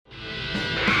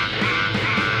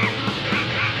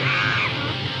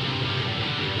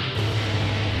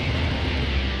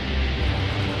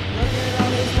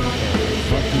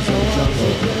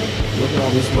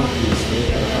This One Piece, One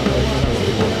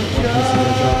Piece in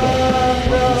the jungle.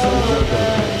 One Piece in the jungle.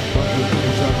 One Piece in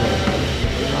the jungle.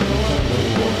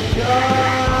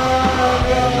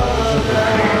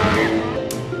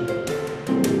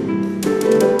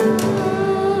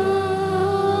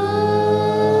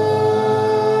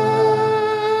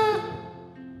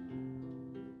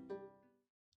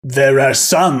 There are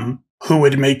some who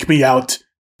would make me out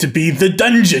to be the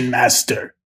dungeon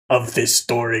master of this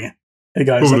story. Hey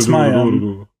guys, that's my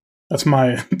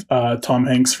Tom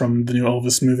Hanks from the new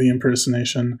Elvis movie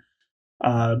impersonation.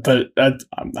 But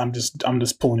I'm just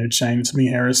pulling your chain. It's me,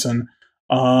 Harrison.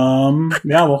 Yeah,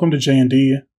 welcome to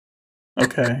J&D.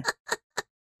 Okay.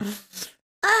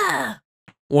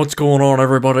 What's going on,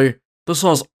 everybody? This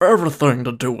has everything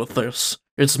to do with this.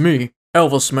 It's me,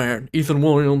 Elvis Man, Ethan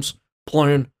Williams,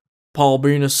 playing Paul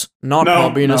Venus, Paul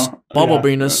Venus, Bubba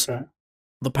Venus, okay.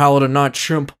 the Paladin Knight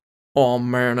Chimp. Oh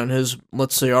man, and his,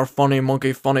 let's see, our funny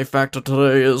fact of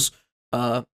today is,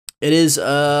 what is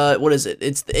it?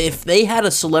 It's if they had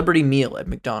a celebrity meal at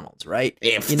McDonald's, right?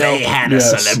 If they had a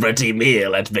celebrity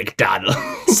meal at McDonald's.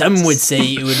 Some would say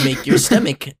it would make your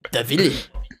stomach the villain.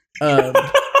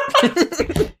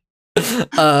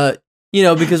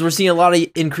 Because we're seeing a lot of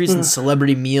increase in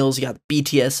celebrity meals. You got the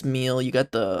BTS meal, you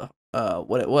got the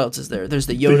what else is there? There's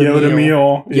the Yoda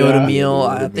meal. Yoda meal.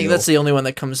 I think that's the only one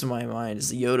that comes to my mind is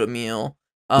the Yoda meal.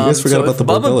 You guys forgot about the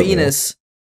Bubba Venus.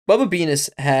 Bubba Venus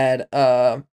had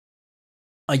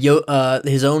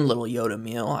his own little Yoda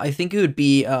meal. I think it would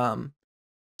be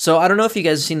so I don't know if you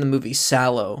guys have seen the movie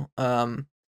Sallow.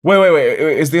 Wait.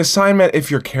 Is the assignment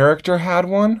if your character had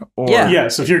one? Or? Yeah.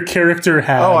 Yes, if your character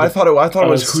had. Oh, I thought it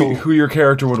was who your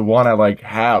character would want to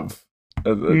have.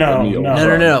 No.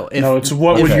 No. It's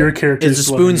what would your character? It's a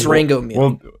Spoon's Rango meal.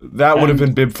 Well, that would have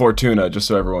been Bib Fortuna, just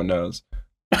so everyone knows.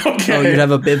 Okay. Oh, you'd have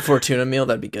a Bib Fortuna meal.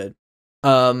 That'd be good.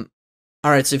 All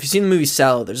right. So if you've seen the movie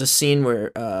Sallow, there's a scene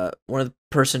where one of the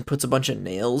person puts a bunch of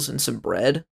nails in some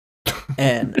bread,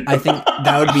 and I think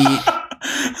that would be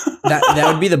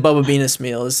that would be the Bubba Venus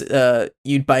meal. Is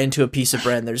you'd bite into a piece of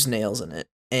bread and there's nails in it,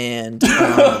 and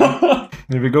there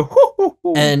we go.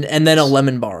 And then a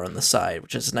lemon bar on the side,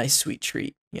 which is a nice sweet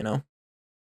treat, you know?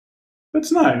 That's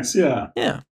nice, yeah.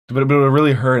 Yeah. But it would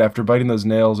really hurt after biting those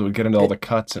nails. It would get into all the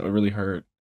cuts and it would really hurt.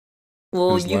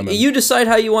 Well, you decide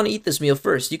how you want to eat this meal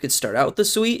first. You could start out with the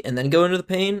sweet and then go into the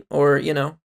pain, or, you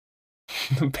know.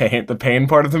 the pain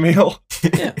part of the meal?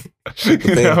 Yeah. The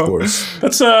pain, of course.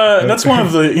 That's one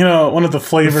of the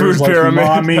flavors, food like pyramid.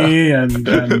 umami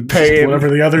and Pain. whatever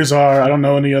the others are. I don't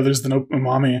know any others than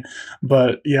umami,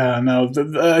 but yeah, no.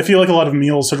 I feel like a lot of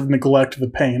meals sort of neglect the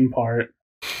pain part.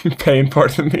 Pain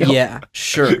part of the meal. Yeah,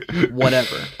 sure,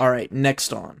 whatever. All right,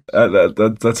 next on.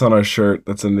 That's on our shirt.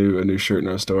 That's a new shirt in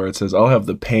our store. It says, "I'll have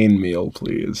the pain meal,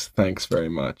 please. Thanks very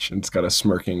much." And it's got a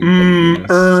smirking.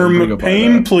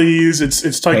 Pain, please. It's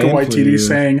Taika Waititi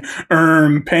saying,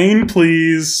 pain,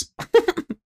 please.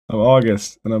 I'm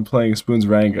August, and I'm playing Spoon's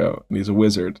Rango, and he's a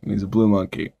wizard, and he's a blue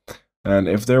monkey. And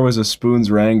if there was a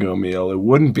Spoon's Rango meal, it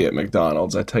wouldn't be at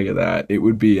McDonald's. I tell you that. It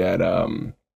would be at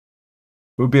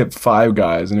Five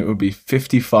Guys, and it would be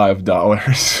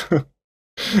 $55.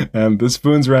 And the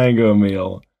Spoon's Rango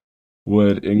meal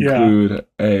would include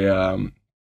it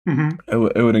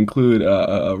would include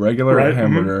a regular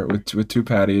hamburger with two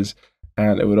patties,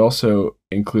 and it would also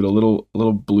include a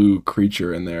little blue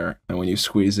creature in there. And when you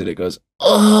squeeze it, it goes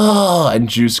oh, and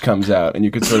juice comes out, and you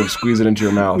could sort of squeeze it into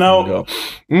your mouth and go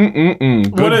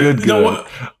good.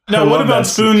 Now, what about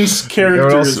Spoon's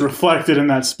character is reflected in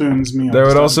that Spoon's meal? There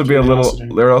would also be a little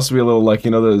like,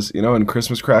 those, in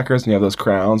Christmas crackers, and you have those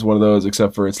crowns, one of those,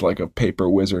 except for it's like a paper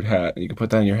wizard hat, and you can put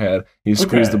that on your head. You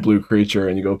squeeze the blue creature,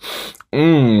 and you go,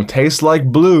 tastes like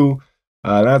blue.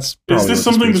 Is this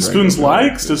something that Spoons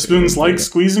likes? Does Spoons like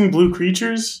squeezing blue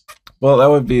creatures? Well, that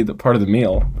would be the part of the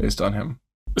meal based on him.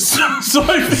 So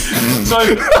I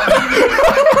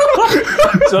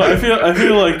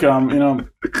feel like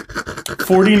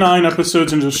 49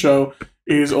 episodes into the show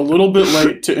is a little bit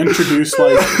late to introduce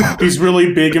like these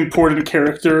really big important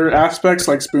character aspects,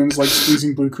 like Spoons like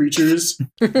squeezing blue creatures.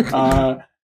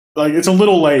 Like it's a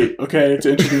little late, okay,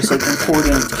 to introduce like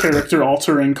important character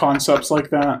altering concepts like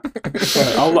that.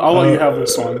 But I'll let you have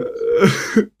this one.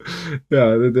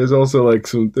 Yeah, there's also like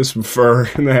some fur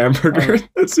in the hamburger.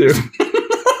 That's it.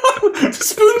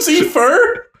 Spoons eat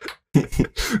fur?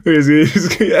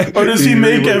 Or does he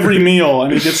make every meal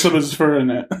and he gets some of his fur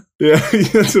in it? Yeah,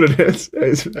 that's what it is.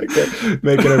 He's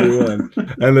making every one.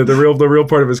 And the real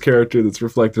part of his character that's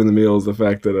reflected in the meal is the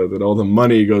fact that all the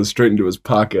money goes straight into his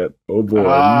pocket. Oh boy.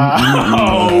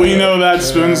 We know that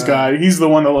Spoons guy. He's the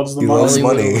one that loves the money. He loves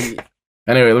money.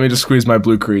 Anyway, let me just squeeze my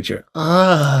blue creature.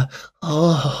 Oh.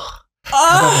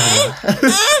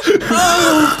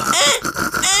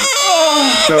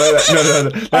 No.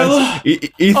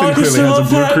 Ethan clearly has a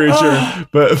blue creature,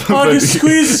 but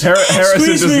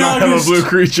Harrison does not have a blue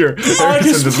creature.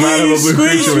 Harrison does not have a blue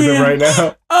creature with him right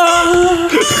now.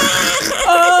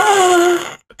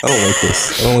 I don't like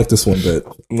this. I don't like this one bit.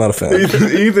 I'm not a fan.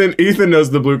 Ethan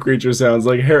knows the blue creature sounds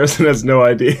like. Harrison has no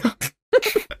idea.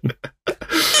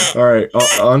 All right,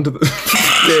 on to the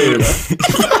game.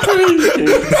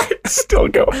 Still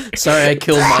going. Sorry, I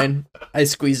killed mine. I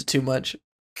squeezed too much.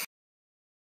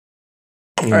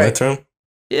 My turn?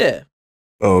 Yeah.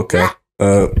 Oh, okay.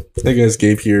 Hey guys,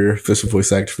 Gabe here. Official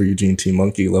voice actor for Eugene T.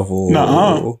 Monkey level.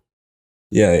 Nuh-uh.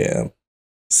 Yeah.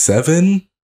 7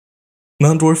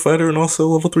 non-dwarf fighter and also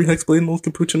level 3 hexblade and old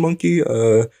capuchin monkey.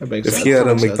 If he had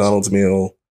a McDonald's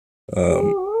meal,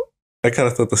 I kind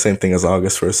of thought the same thing as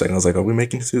August for a second. I was like, are we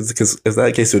making suits? Because if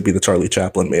that case, it would be the Charlie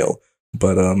Chaplin meal.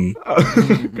 But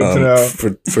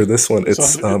for this one,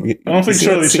 it's I don't think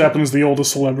Charlie Chaplin's the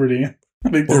oldest celebrity. I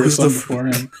think there was some before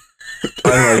him.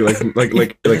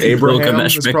 like Abraham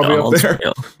Gilgamesh is probably up McDonald's there.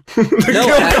 meal. No,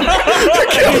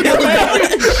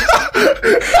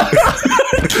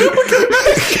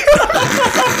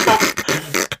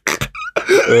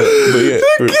 but yeah,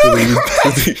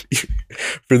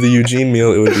 for the Eugene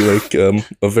meal, it would be like a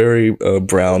very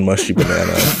brown mushy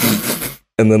banana,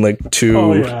 and then like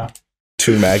two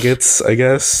maggots, I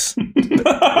guess.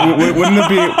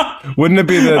 Wouldn't it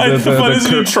be the is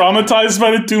he traumatized by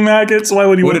the 2 maggots? Why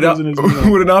would he? Would it not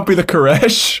be the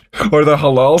Koresh or the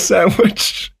halal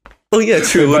sandwich? Oh yeah,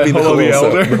 true. It would be the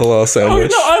halal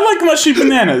sandwich. Oh, no, I like mushy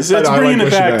bananas. It's bringing it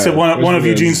back to one of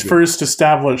Eugene's good. first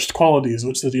established qualities,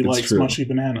 which is that he likes true. mushy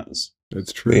bananas.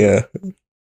 It's true. Yeah,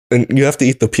 and you have to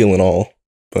eat the peel and all.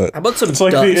 But how about some It's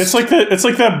like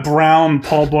that brown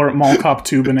Paul Blart Mall Cop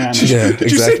 2 banana. yeah,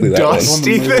 exactly that dust, one.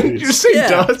 Ethan? Did you say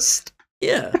dust?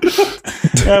 Yeah.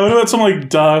 Yeah, what about some like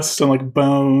dust and like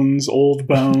bones, old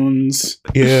bones?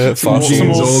 Yeah,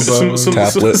 fossils, some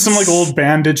like old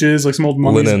bandages, like some old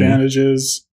mummies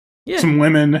bandages. Yeah. Some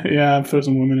women. Yeah, throw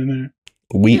some women in there.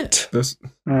 wheat. There's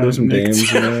some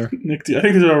dames in there. Nick, I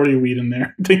think there's already wheat in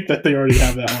there. I think that they already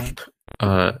have that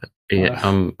one.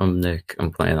 I'm Nick.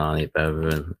 I'm playing Ani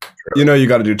Bevan. You know you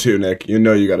got to do 2, Nick. You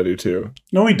know you got to do 2.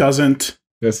 No, he doesn't.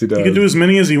 Yes, he does. He can do as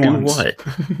many as he Do wants.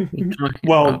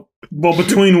 what? Well,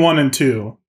 between 1 and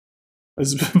 2.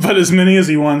 But as many as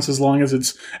he wants, as long as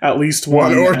it's at least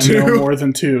 1 or and 2. no more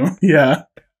than 2. Yeah.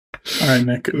 All right,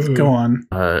 Nick, go on.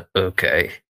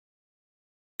 Okay.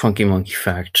 Funky monkey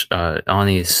fact: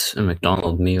 Ani's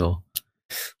McDonald's meal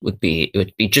would be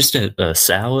just a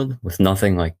salad with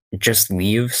nothing, like just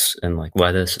leaves and like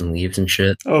lettuce and leaves and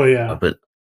shit. Oh yeah, but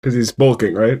because he's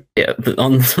bulking, right? Yeah, but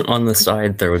on the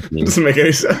side there would be doesn't make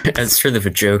any sense. As sort of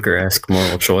a Joker-esque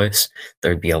moral choice,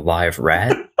 there would be a live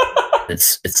rat.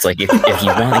 It's like if you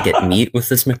want to get meat with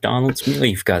this McDonald's meal,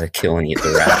 you've got to kill and eat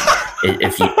the rat.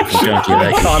 If you don't do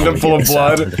that, condom full of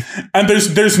blood, and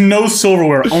there's no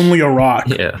silverware, only a rock.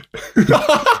 Yeah,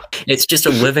 it's just a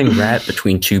living rat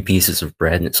between 2 pieces of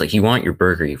bread, and it's like you want your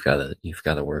burger, you've got to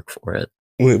work for it.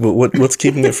 Wait, but what's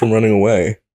keeping it from running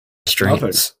away?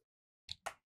 Strings.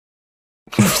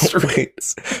 Wait,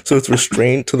 so it's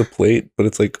restrained to the plate, but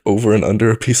it's like over and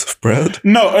under a piece of bread?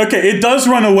 No, okay, it does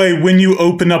run away when you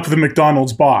open up the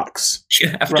McDonald's box. You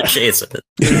have to chase it.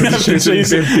 You have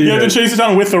to chase it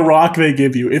down with the rock they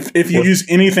give you. If you use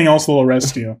anything else, they'll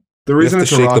arrest you. The reason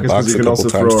it's a rock is because you can also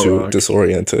throw a rock to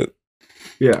disorient it.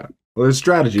 Yeah, well, there's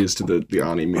strategies to the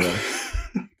Ani meal.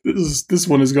 This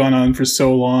one has gone on for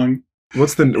so long.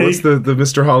 What's the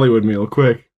Mr. Hollywood meal?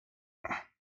 Quick.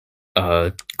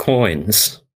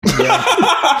 Coins. Yeah.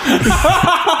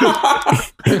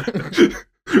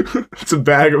 It's a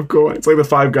bag of coins. It's like the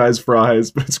Five Guys fries,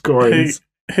 but it's coins.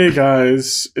 Hey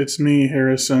guys, it's me,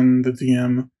 Harrison, the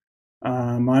DM.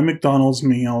 My McDonald's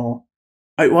meal.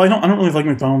 I don't really like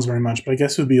McDonald's very much, but I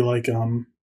guess it would be like a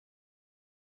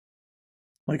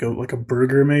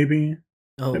burger maybe.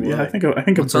 Oh maybe, yeah, I think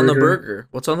What's on the burger?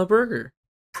 What's on the burger?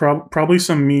 Probably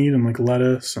some meat and like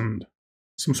lettuce and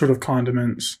some sort of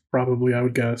condiments, probably, I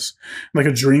would guess. Like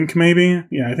a drink, maybe?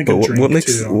 Yeah, I think a drink, what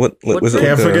makes, too. What was it?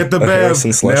 Can't forget the Bev.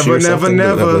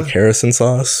 Never. Like Harrison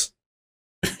sauce?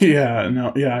 Yeah,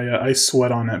 I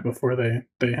sweat on it before they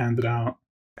hand it out.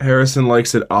 Harrison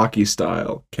likes it Aki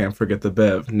style. Can't forget the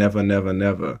Bev.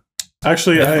 Never.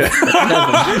 Actually, yo,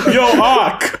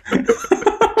 Ak!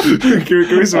 Give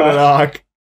me some of that Ak.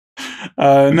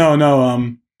 No,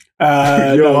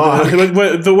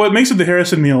 what makes it the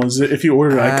Harrison meal is if you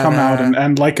order it, I come out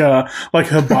and like a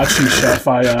hibachi chef,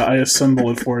 I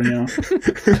assemble it for you.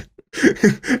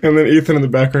 And then Ethan in the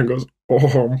background goes,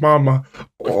 "Oh, mama.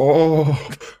 Oh,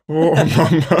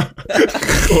 mama."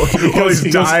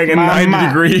 He's dying in 90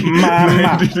 degrees.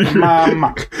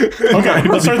 Mama. Okay,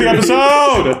 let's start the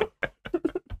episode.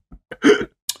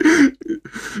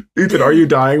 Ethan, are you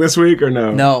dying this week or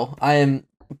no? No, I am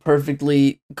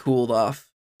perfectly cooled off.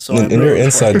 So and you're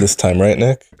inside this time, right,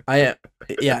 Nick? I am.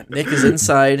 Yeah, Nick is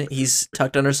inside. He's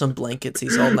tucked under some blankets.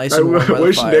 He's all nice and warm by the fire. I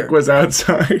wish Nick was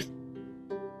outside.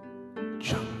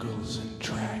 Jungles and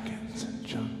dragons and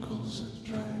jungles and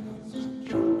dragons and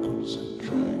jungles and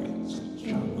dragons and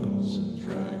jungles and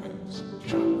dragons and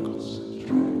jungles and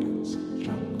dragons and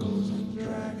jungles and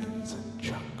dragons and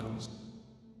jungles.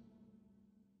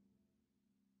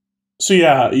 So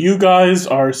yeah, you guys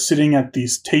are sitting at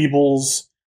these tables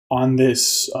on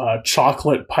this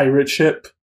chocolate pirate ship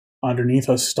underneath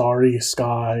a starry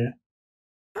sky.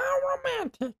 How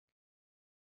romantic.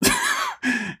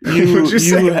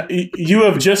 You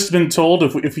have just been told,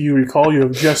 if you recall, you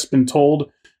have just been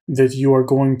told that you are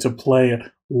going to play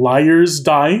Liar's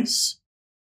Dice.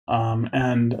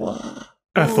 And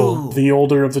Ethel, the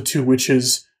older of the two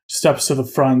witches, steps to the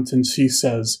front and she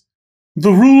says,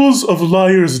 "The rules of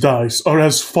Liar's Dice are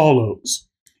as follows.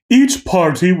 Each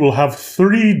party will have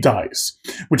 3 dice,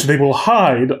 which they will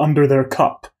hide under their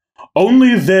cup.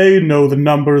 Only they know the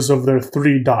numbers of their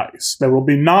 3 dice. There will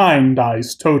be 9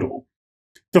 dice total.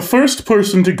 The first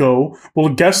person to go will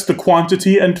guess the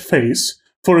quantity and face,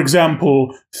 for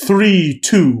example, 3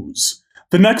 2s.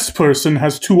 The next person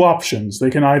has 2 options. They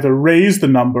can either raise the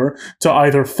number to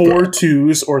either 4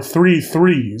 2s or 3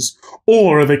 3s,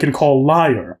 or they can call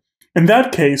liar. In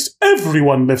that case,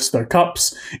 everyone lifts their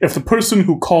cups. If the person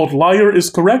who called liar is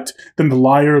correct, then the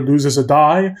liar loses a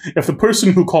die. If the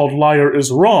person who called liar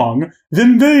is wrong,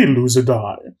 then they lose a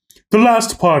die. The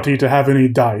last party to have any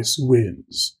dice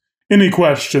wins. Any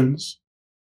questions?"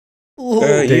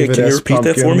 Yeah, can you repeat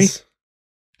that for me?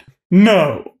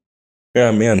 No.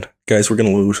 Yeah, man. Guys, we're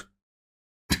gonna lose.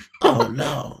 Oh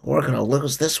no, we're gonna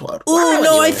lose this one. Oh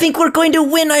no, I think we're going to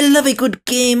win. I love a good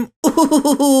game.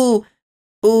 Ooh,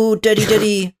 ooh,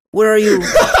 daddy, where are you?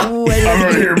 Ooh, I'm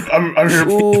right here. I'm here.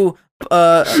 Ooh,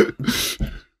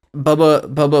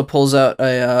 Bubba pulls out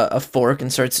a fork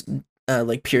and starts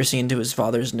like piercing into his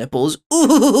father's nipples. Ooh,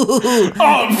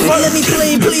 let me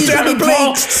play, please. Let me play.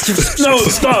 Paul. No,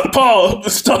 stop, Paul.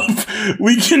 Stop.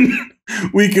 We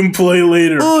can play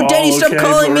later. Ooh, Paul, Daddy, stop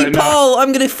calling me right Paul.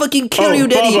 I'm gonna fucking kill you,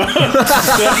 Daddy. Ooh,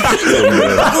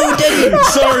 Daddy.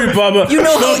 Sorry, Bubba. You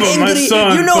know how Bubba, angry.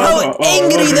 You know how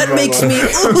angry that makes me.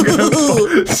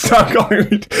 Ooh. Stop calling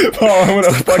me Paul. I'm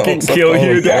gonna fucking kill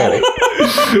you, Daddy.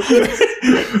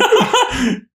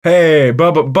 Hey,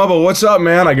 Bubba, what's up,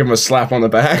 man? I give him a slap on the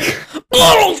back.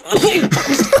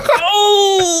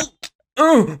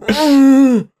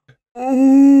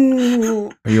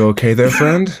 Are you okay there,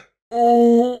 friend?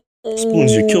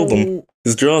 Spoons, you killed him.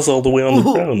 His jaw's all the way on the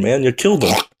ground, man. You killed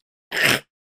him.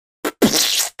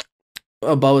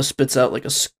 Bubba spits out like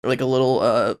a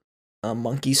little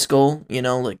monkey skull, you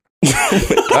know, like.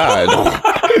 God.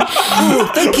 Ooh,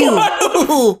 thank you.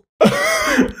 Ooh.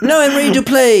 Now I'm ready to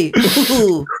play.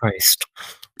 Ooh. Christ.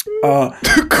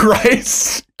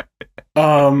 Christ.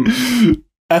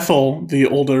 Ethel, the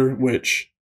older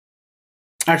witch.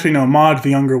 Actually, no, Maud,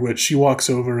 the younger witch. She walks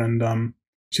over and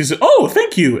she says, "Oh,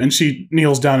 thank you," and she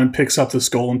kneels down and picks up the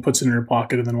skull and puts it in her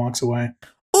pocket and then walks away.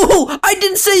 Ooh, I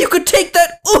didn't say you could take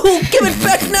that. Ooh, give it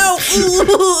back now.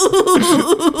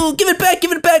 Ooh, give it back.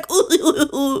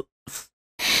 Ooh.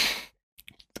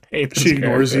 She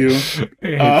ignores you.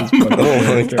 I don't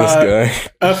like this guy.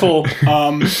 Ethel,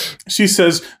 she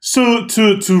says, "So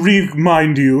to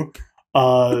remind you,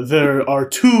 there are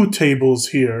 2 tables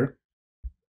here.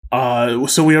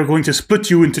 So we are going to split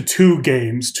you into 2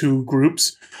 games, 2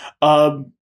 groups.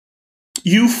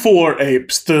 You 4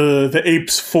 apes, the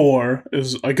apes 4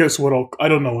 is, I guess, I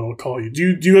don't know what I'll call you.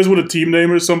 Do you guys want a team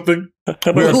name or something?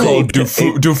 We're called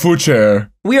Dufucher.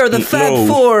 We are the Fat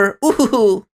 4.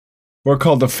 Ooh. We're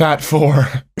called the Fat 4.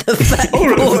 The Fat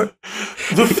 4.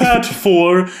 The Fat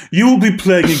 4, you will be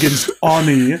playing against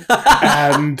Ani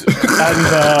and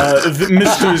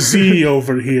Mr. Z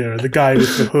over here, the guy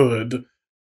with the hood.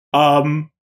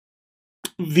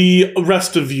 The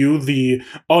rest of you, the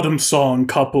Autumn Song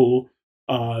couple,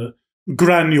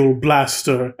 Granule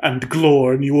Blaster and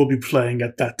Glorn, you will be playing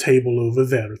at that table over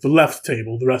there, the left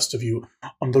table, the rest of you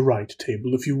on the right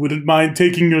table, if you wouldn't mind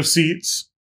taking your seats.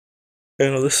 You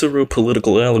know, this is a real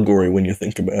political allegory when you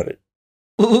think about it.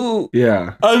 Ooh.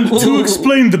 Yeah. And to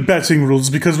explain the betting rules,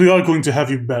 because we are going to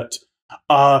have you bet,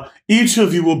 each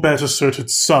of you will bet a certain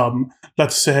sum.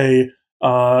 Let's say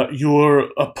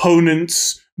your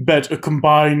opponent's bet a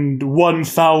combined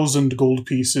 1,000 gold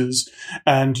pieces,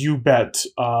 and you bet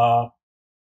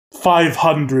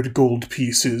 500 gold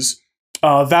pieces.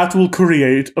 That will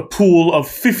create a pool of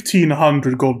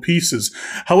 1,500 gold pieces.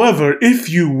 However, if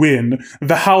you win,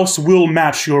 the house will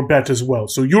match your bet as well.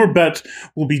 So your bet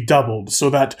will be doubled, so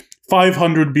that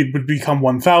 500 would become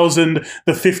 1,000.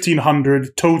 The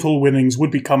 1,500 total winnings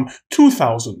would become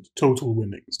 2,000 total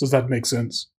winnings. Does that make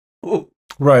sense?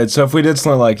 Right. So if we did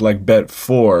something like bet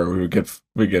 4, we get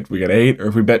 8, or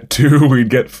if we bet 2, we'd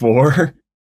get 4.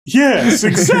 Yes,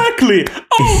 exactly.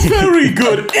 Oh, very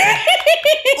good.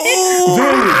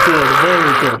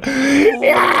 Very good.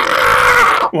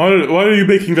 Why are you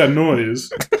making that noise?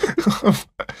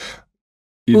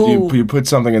 You put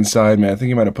something inside me. I think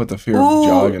you might have put the fear of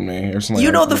jog in me or something.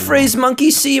 You know the phrase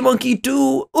 "monkey see, monkey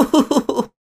do."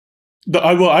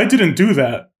 I didn't do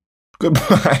that.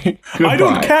 Goodbye. I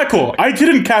don't cackle. I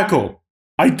didn't cackle.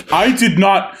 I did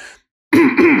not.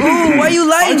 Ooh, why are you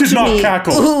lying to me? I did not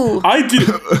cackle. Ooh.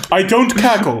 I don't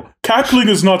cackle. Cackling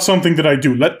is not something that I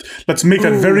do. Let's make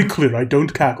that very clear. I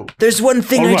don't cackle. There's one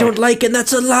thing I don't like, and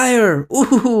that's a liar.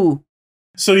 Ooh.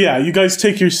 So yeah, you guys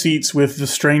take your seats with the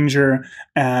stranger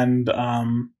and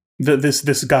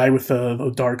this guy with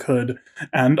the dark hood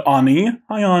and Ani.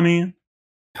 Hi, Ani.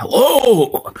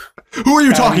 Hello. Who are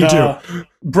you talking to?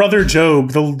 Brother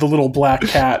Job, the little black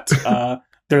cat,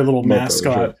 their little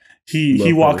mascot.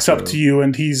 He walks up to you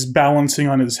and he's balancing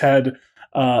on his head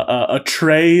a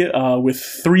tray with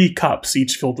 3 cups,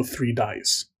 each filled with 3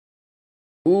 dice.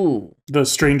 Ooh. The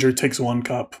stranger takes 1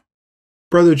 cup.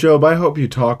 Brother Job, I hope you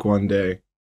talk one day.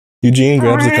 Eugene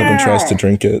grabs the cup and tries to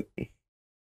drink it.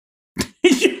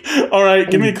 All right,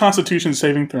 give me a Constitution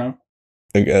saving throw.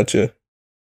 I gotcha.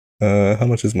 How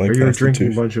much is my Constitution? You're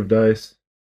drinking a bunch of dice.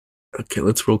 Okay,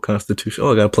 let's roll Constitution.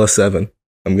 Oh, I got a +7.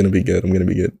 I'm gonna be good.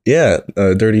 Yeah,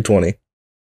 dirty 20.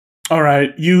 All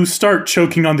right, you start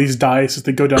choking on these dice as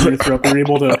they go down your throat. You're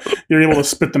able to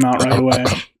spit them out right away.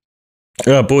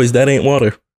 Oh, boys, that ain't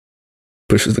water.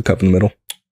 Pushes the cup in the middle.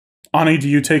 Ani, do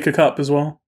you take a cup as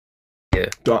well? Yeah.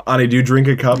 Ani, do you drink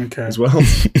a cup as well?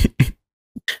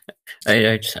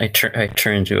 I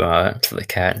turn to the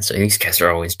cat and say, "These guys are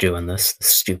always doing this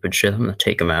stupid shit. I'm gonna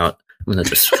take them out. I'm gonna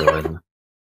destroy them."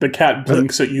 The cat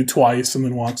blinks at you twice and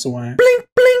then walks away. Blink,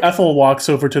 blink. Ethel walks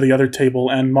over to the other table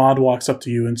and Maud walks up to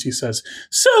you and she says,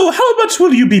 "So, how much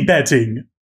will you be betting?"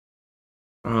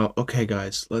 Okay,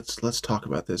 guys, let's talk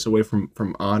about this away from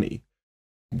Ani.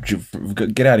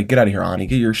 Get out of here,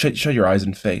 Ani. Shut your eyes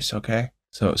and face, okay?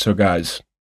 So guys.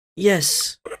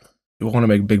 Yes. You want to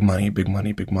make big money, Ooh,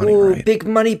 right? Big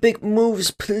money, big moves,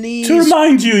 please. To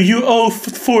remind you, you owe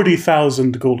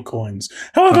 40,000 gold coins.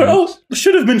 However,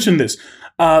 should have mentioned this.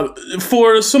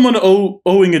 For someone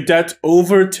owing a debt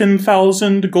over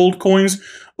 10,000 gold coins,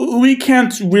 we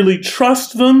can't really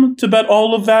trust them to bet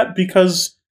all of that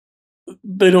because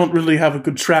they don't really have a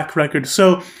good track record.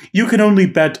 So you can only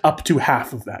bet up to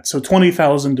half of that. So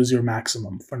 20,000 is your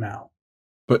maximum for now.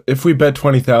 But if we bet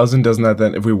 20,000, doesn't that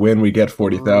then, if we win, we get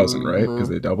 40,000, right? Because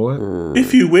they double it?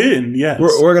 If you win, yes.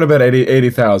 We're going to bet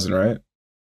 80,000, right?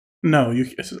 No,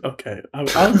 okay.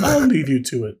 I'll leave you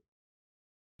to it.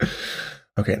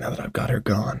 Okay, now that I've got her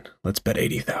gone, let's bet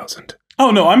 80,000.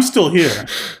 Oh, no, I'm still here.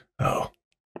 Oh.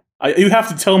 You have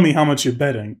to tell me how much you're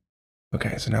betting.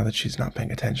 Okay, so now that she's not paying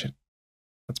attention,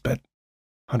 let's bet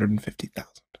 150,000.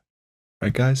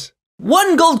 Right, guys?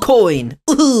 1 gold coin.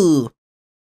 Ooh.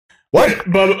 What?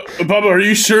 Bubba, are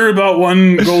you sure about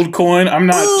 1 gold coin? I'm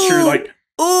not sure,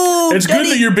 it's Daddy.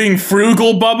 good that you're being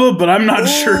frugal, Bubba, but I'm not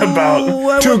sure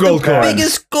about 2 gold coins.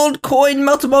 Biggest gold coin,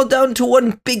 melt them all down to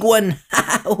 1 big one.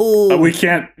 We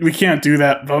can't do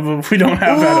that, Bubba. We don't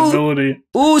have that ability.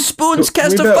 Ooh, Spoons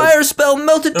cast a fire spell,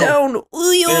 melt it down. Ooh,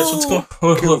 yo. Yes, what's going on?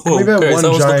 Whoa, guys, I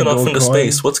was looking off into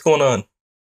space. What's going on?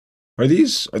 Are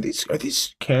these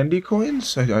candy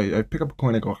coins? I pick up a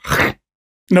coin and go.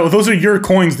 No, those are your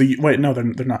coins. Wait, no, they're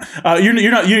not.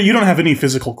 You don't have any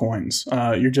physical coins.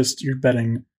 You're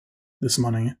betting this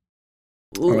money.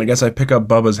 Well, I guess I pick up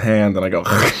Bubba's hand and I go.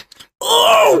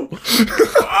 Oh!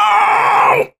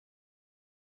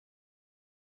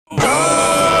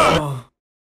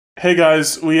 Hey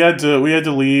guys, we had to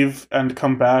leave and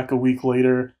come back a week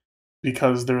later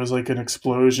because there was an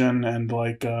explosion and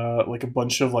a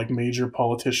bunch of major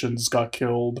politicians got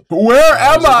killed. Where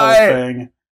am I?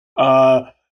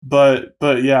 But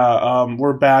yeah,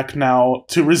 we're back now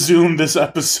to resume this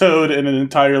episode in an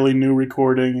entirely new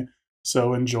recording.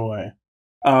 So enjoy.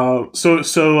 So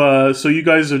you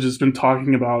guys have just been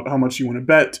talking about how much you want to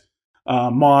bet.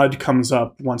 Maud comes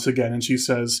up once again and she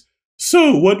says,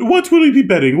 "So what will you be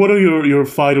betting? What are your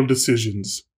final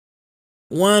decisions?"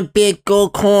 1 big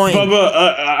gold coin.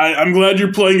 Bubba, I'm glad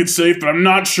you're playing it safe, but I'm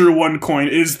not sure 1 coin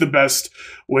is the best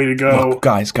way to go. Look,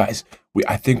 guys,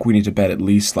 I think we need to bet at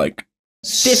least like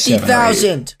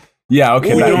 50,000. Yeah,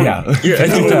 okay, yeah. I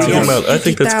think that's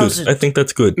good. I think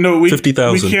that's good. No,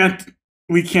 50,000.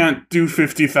 We can't do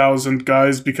 50,000,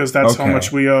 guys, because that's how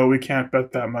much we owe. We can't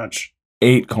bet that much.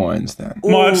 8 coins then.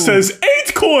 Maud says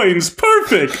 8 coins.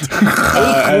 Perfect. 8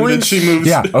 coins. And then she moves.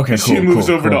 Yeah. Okay. She moves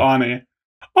over to Ani.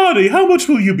 Ani, how much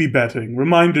will you be betting?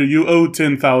 Reminder: you owe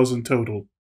 10,000 total.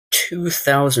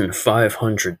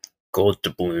 2,500 gold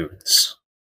doubloons.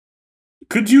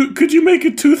 Could you make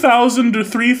it 2,000 or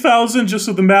 3,000 just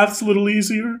so the math's a little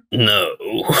easier? No.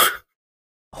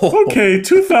 Okay,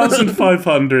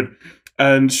 2,500.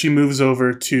 And she moves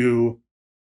over to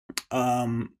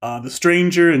the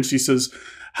stranger, and she says,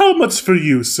 "How much for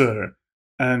you, sir?"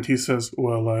 And he says,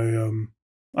 "Well,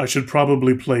 I should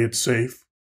probably play it safe,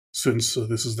 since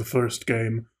this is the first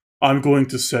game. I'm going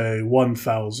to say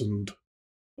 1,000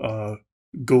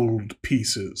 gold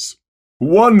pieces."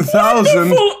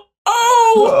 1,000.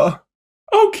 Oh,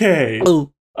 okay.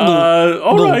 All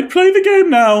right, play the game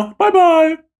now. Bye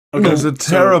bye. Okay, there's a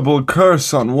terrible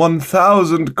curse on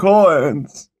 1,000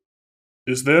 coins.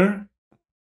 Is there?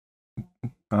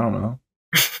 I don't know.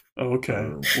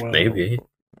 Okay, well, maybe.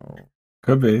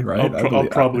 Could be, right? I'll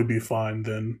probably be fine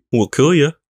then. We'll kill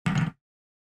you. I'll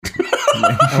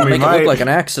make it look like an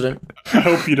accident. I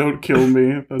hope you don't kill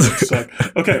me. That would suck.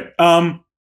 Okay.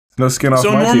 No skin off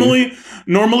my teeth.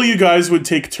 Normally you guys would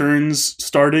take turns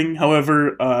starting.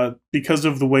 However, because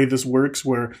of the way this works,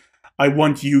 where I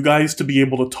want you guys to be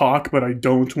able to talk, but I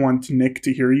don't want Nick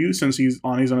to hear you since he's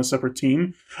on a separate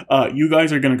team. You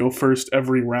guys are going to go first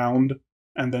every round,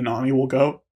 and then Ani will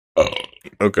go.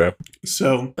 Okay.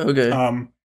 So,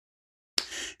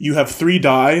 you have 3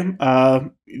 die.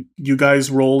 You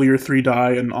guys roll your 3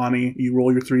 die, and Ani, you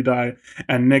roll your 3 die.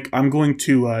 And Nick, I'm going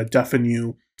to deafen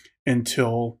you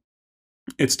until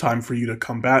it's time for you to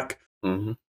come back.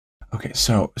 Mm-hmm. Okay,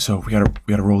 so we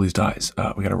gotta roll these dice.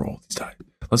 We gotta roll these dice.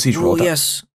 Let's each roll. Oh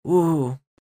yes. Ooh.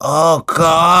 Oh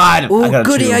God. Oh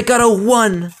goody! I got a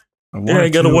 1. I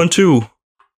got a 1 too.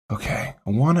 Okay,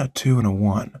 a 1, a 2, and a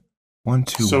 1. 1,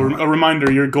 2. So 1. a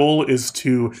reminder: your goal is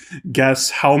to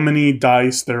guess how many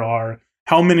dice there are,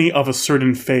 how many of a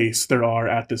certain face there are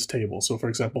at this table. So, for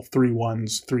example, 3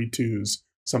 1s, 3 2s,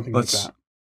 something like that.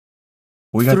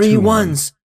 We got 3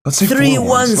 1s. Let's say 3 4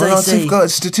 1s. Let's say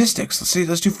statistics.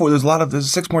 Let's do 4.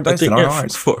 There's 6 more dice than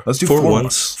ours. Let's do 4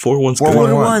 1s. 4 1s. 4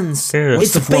 1s. Yeah.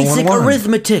 It's basic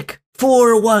arithmetic.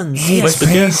 4 1s. It's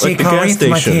basic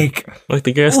arithmetic. Like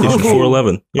the gas station.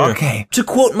 411. Yeah. Okay. To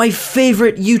quote my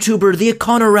favorite YouTuber, the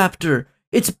Econoraptor,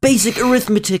 it's basic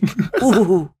arithmetic.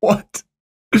 Ooh. What?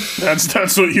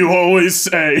 That's what you always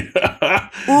say.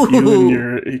 You and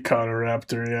your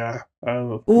Econoraptor, yeah.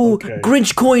 Ooh, okay.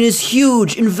 Grinch coin is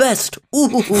huge. Invest. Ooh.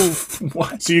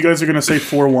 What? So you guys are gonna say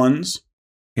 4 1s?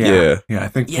 Yeah, I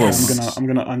think 4 Yes. 1s. I'm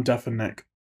gonna undeafen Nick.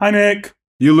 Hi, Nick.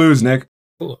 You lose, Nick.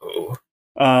 Hello.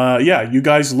 Yeah, you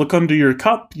guys look under your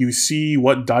cup. You see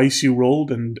what dice you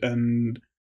rolled, and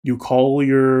you call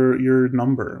your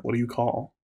number. What do you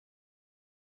call?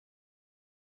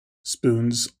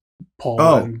 Spoons, Paul,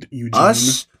 and Eugene.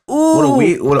 Us?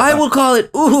 Ooh, I will call it.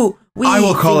 Ooh, I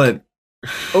will call it.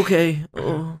 Okay.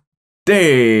 Oh.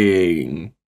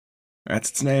 Dane. That's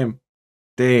its name.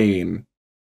 Dane.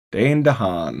 Dane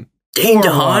DeHaan. Dane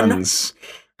 4 DeHaan? 1s.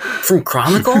 From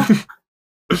Chronicle?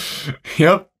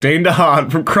 Yep, Dane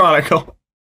DeHaan from Chronicle.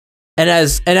 And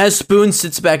as Spoon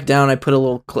sits back down, I put a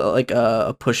little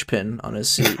a push pin on his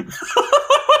seat.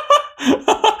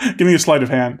 Give me a sleight of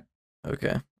hand.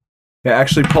 Okay. Yeah,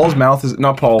 actually, Paul's mouth is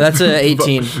not Paul. That's a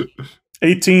 18.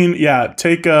 18. Yeah,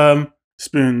 take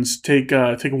Spoons. Take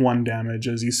 1 damage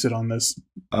as you sit on this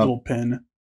little pin.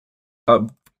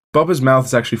 Bubba's mouth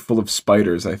is actually full of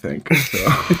spiders, I think. So.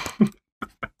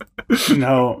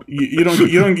 No, you don't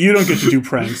get to do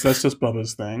pranks. That's just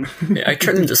Bubba's thing. Yeah, I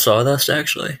turned into sawdust,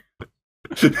 actually.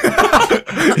 Yeah,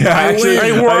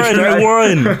 I won. I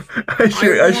won.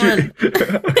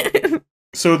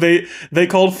 So they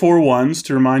called 4 1s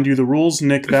to remind you the rules,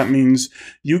 Nick. That means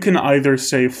you can either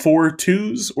say 4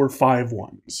 2s or 5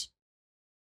 1s,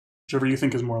 whichever you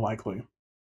think is more likely.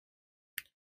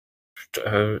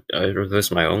 Are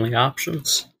those my only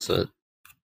options?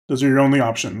 Those are your only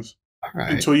options. All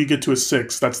right. Until you get to a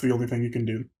 6, that's the only thing you can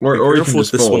do. Or you can with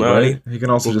just this fold, one, right? You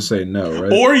can also just say no,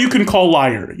 right? Or you can call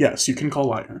liar. Yes, you can call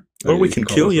liar. Or we can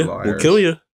kill you. We'll kill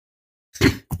you.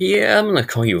 Yeah, I'm gonna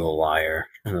call you a liar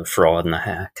and a fraud and a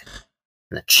hack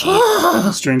and a cheat.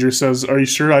 Stranger says, "Are you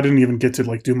sure? I didn't even get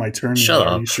to do my turn. Shut yet.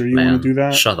 up. Are you sure you man. want to do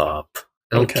that? Shut up.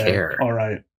 I don't Okay. care. All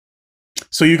right.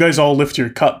 So you guys all lift your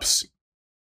cups.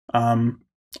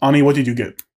 Ani, what did you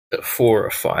get? 4,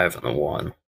 a 5, and a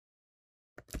 1.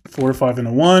 4, 5, and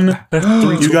a 1.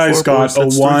 You guys got a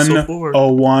 1, a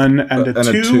 1, and a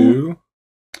 2.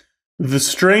 The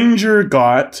stranger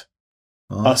got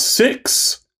a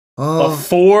 6, a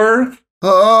 4,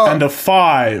 and a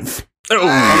 5.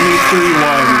 Only 3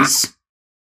 ones.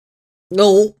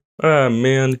 No. Ah,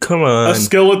 man, come on.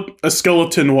 A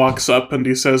skeleton walks up and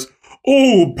he says,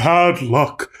 "Oh, bad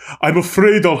luck. I'm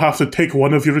afraid I'll have to take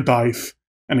one of your dice."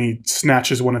 And he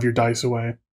snatches one of your dice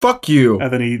away. Fuck you.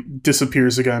 And then he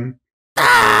disappears again.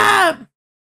 Ah!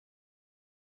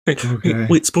 Hey,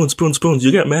 wait, Spoons,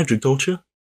 you got magic, don't you?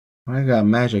 I got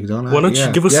magic, don't I? Why don't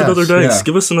you give us another dice? Yeah.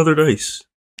 Give us another dice.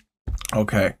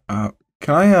 Okay.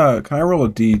 Can I roll a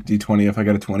d20? If I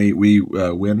get a 20, we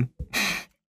win.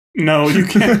 No, you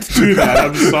can't do that.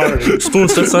 I'm sorry.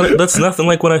 Spoons, that's nothing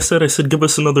like what I said. I said give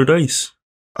us another dice.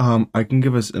 I can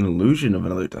give us an illusion of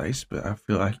another dice, but I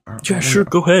feel like sure,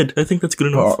 go ahead. I think that's good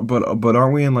enough. But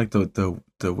aren't we in like the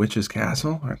witch's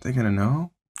castle? Aren't they gonna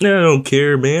know? No, I don't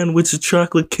care, man. Witch's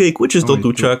chocolate cake. Witches don't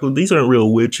do chocolate. These aren't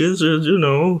real witches, you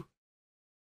know.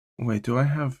 Wait, do I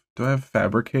have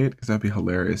fabricate? Because that'd be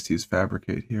hilarious to use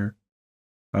fabricate here.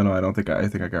 Oh no, I think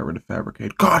I got rid of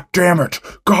fabricate. God damn it!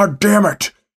 God damn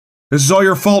it! This is all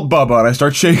your fault, Bubba. And I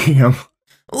start shaking him.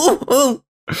 Ooh,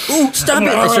 stop it!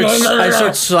 I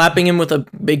start slapping him with a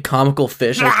big comical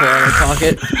fish I pull out of my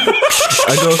pocket.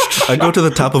 I go to the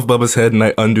top of Bubba's head and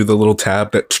I undo the little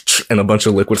tab and a bunch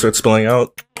of liquid starts spilling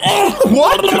out.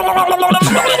 What?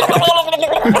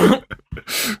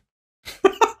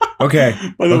 Okay.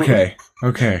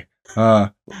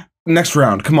 Next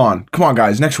round. Come on,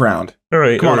 guys. Next round. All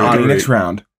right. Come on, Ani. Next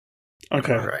round.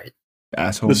 Okay. All right.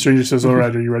 Asshole. The stranger says, "All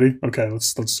right, are you ready?" Okay,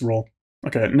 let's roll.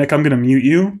 Okay, Nick, I'm gonna mute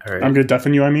you. Right. I'm gonna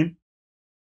deafen you.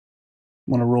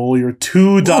 Want to roll your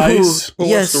 2 dice?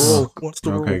 Yes. What's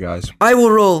the roll? Okay, guys. I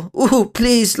will roll. Ooh,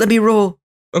 please let me roll.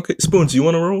 Okay, Spoons, you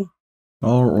want to roll?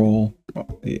 I'll roll.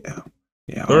 Yeah.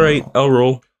 All right, I'll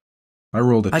roll. I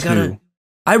rolled a 2.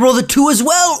 I rolled a 2 as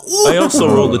well. Ooh. I also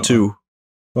rolled a 2.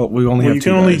 Well, we only have 2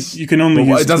 dice. You can only.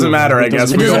 Well, use it doesn't 2. matter, I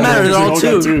guess. It doesn't matter. They're all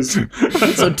 2.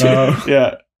 So 2.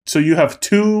 Yeah. So you have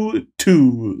 2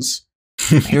 2s.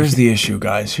 Here's the issue,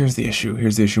 guys. Here's the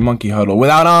issue. Monkey huddle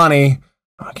without Ani.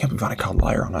 I can't believe Ani called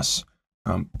liar on us.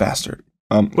 Bastard.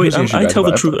 Wait, I tell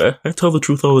the truth. I tell the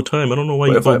truth all the time. I don't know why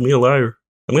you called me a liar.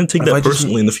 I'm going to take that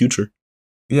personally in the future.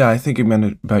 Yeah, I think it meant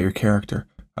it about your character.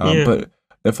 But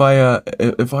if I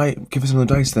give us another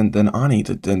dice, then Ani,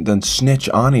 then Snitch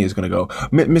Ani is gonna go.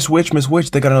 Miss Witch,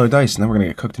 they got another dice, and then we're gonna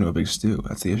get cooked into a big stew.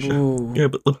 That's the issue. Ooh. Yeah,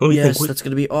 but let me think. That's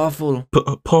gonna be awful.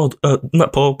 Paul,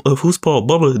 not Paul. Who's Paul?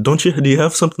 Bubba, don't you? Do you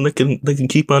have something that can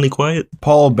keep Ani quiet?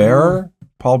 Paul Bearer.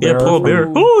 Paul Bearer. Yeah, Paul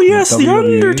Bearer. Oh yes, the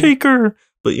Undertaker.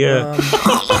 But yeah.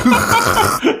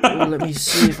 Let me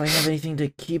see if I have anything to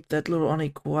keep that little Ani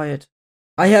quiet.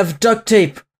 I have duct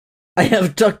tape. I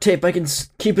can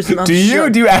keep his mouth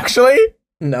shut. Do you actually?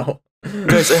 No.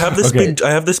 Guys, I have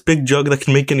this big jug that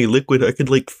can make any liquid. I could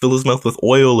fill his mouth with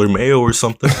oil or mayo or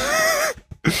something.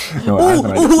 No,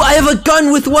 I have a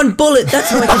gun with 1 bullet. That's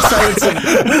how I can silence him.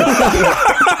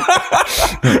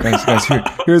 No, guys,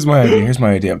 here's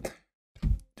my idea.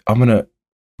 I'm gonna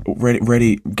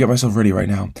get myself ready right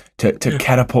now to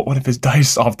catapult one of his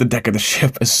dice off the deck of the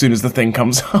ship as soon as the thing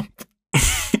comes up.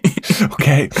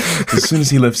 Okay, as soon as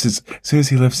he lifts his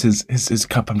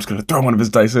cup, I'm just gonna throw one of his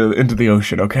dice into the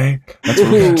ocean. Okay, that's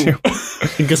what we're gonna do.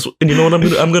 And you know what?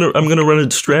 I'm gonna run a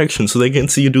distraction so they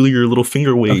can't see you do your little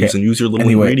finger waves and use your little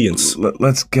ingredients.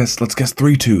 Let's guess 3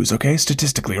 2s. Okay,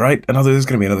 statistically, right? There's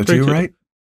gonna be another 2, right?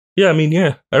 Yeah, I mean,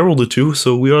 yeah, I rolled a 2,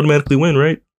 so we automatically win,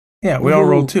 right? Yeah, we all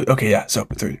rolled 2. Okay, yeah. So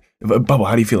 3. Bubble,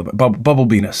 how do you feel about Bubble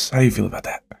Venus? How do you feel about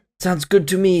that? Sounds good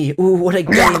to me. Ooh, what a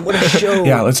game! What a show!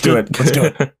 Yeah, let's do it.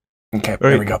 Okay,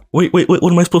 there we go. Wait, what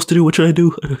am I supposed to do? What should I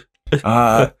do? Figure it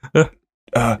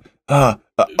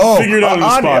out on the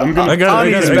spot.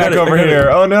 Ani's back over here.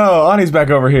 Oh no, Ani's back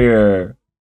over here.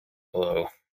 Hello.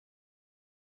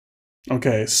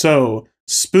 Okay, so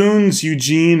Spoons,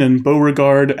 Eugene, and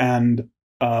Beauregard, and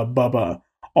Bubba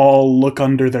all look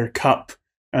under their cup.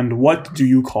 And what do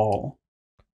you call?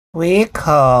 We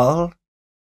call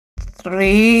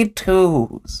 3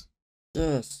 2s.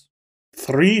 Yes.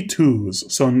 3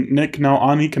 2s. So Nick, now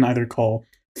Ani can either call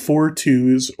 4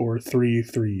 2s or 3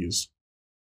 3s.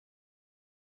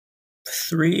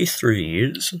 3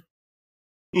 3s.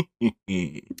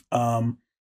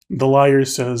 The liar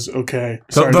says, okay.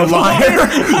 Sorry, the liar?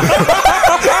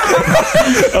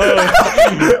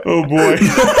 Oh boy.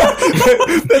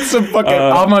 That's some fucking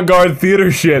avant-garde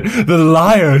theater shit. The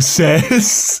liar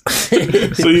says.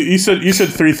 So you said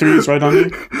 3 threes, right,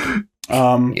 Andy?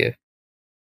 Yeah.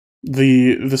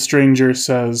 The stranger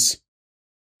says,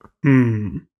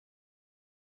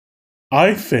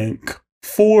 I think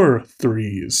 4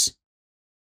 threes.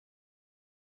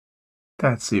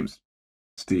 That seems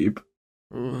steep.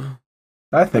 Ooh.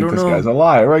 I think this guy's a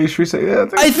liar, right? You should say, yeah,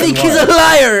 I think he's a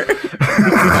liar!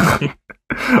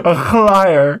 A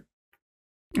liar.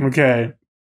 Okay.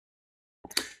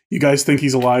 You guys think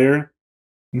he's a liar?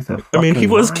 He's a I mean, he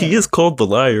liar. is called the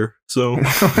liar, so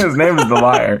His name is the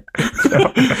liar.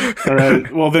 All right.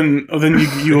 Well, then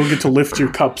you will get to lift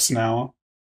your cups now.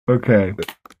 Okay.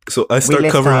 So I start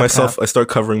covering myself. I start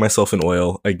covering myself in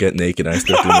oil. I get naked. And I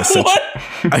start doing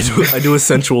I do a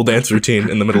sensual dance routine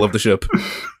in the middle of the ship.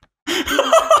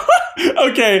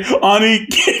 Okay, Ani,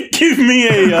 give me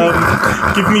a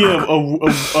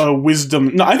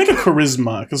wisdom. No, I think a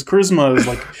charisma, because charisma is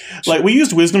like we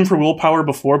used wisdom for willpower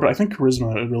before, but I think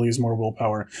charisma really is more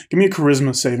willpower. Give me a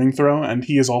charisma saving throw, and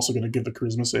he is also going to give the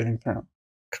charisma saving throw.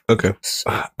 Okay.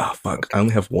 Oh fuck! I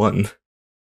only have one.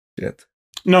 Shit.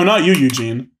 No, not you,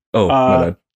 Eugene. Oh,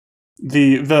 my bad.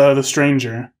 The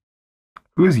stranger.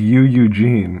 Who's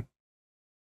Eugene?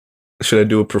 Should I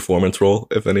do a performance roll,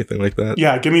 if anything like that?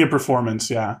 Yeah, give me a performance.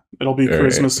 Yeah, it'll be All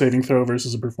charisma right. saving throw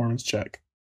versus a performance check.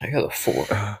 I got a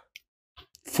 4.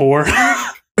 4. All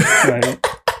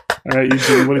right,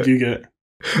 Eugene. What did you get?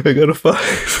 I got a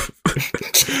 5.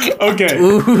 Okay.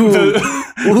 Ooh.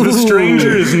 The stranger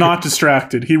is not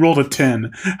distracted. He rolled a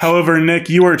 10. However, Nick,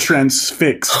 you are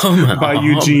transfixed by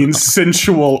Eugene's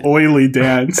sensual, oily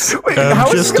dance. Wait, I'm how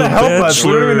is just this gonna a help us?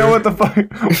 We don't even bachelor. know what the fuck. We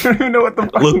don't even know what the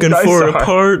fuck. Looking for a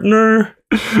partner.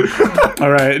 All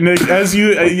right, Nick. As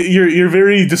you're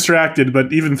very distracted,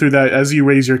 but even through that, as you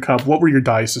raise your cup, what were your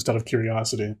dice? Just out of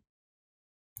curiosity.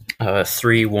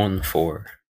 3, 1, 4.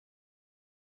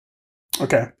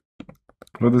 Okay.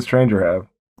 What does the stranger have?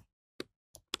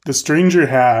 The stranger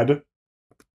had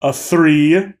a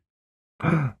 3,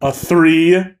 a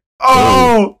 3,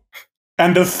 Oh!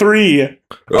 and a 3.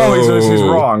 Oh, he's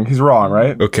wrong. He's wrong,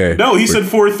 right? Okay. No, he said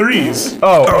 4 threes.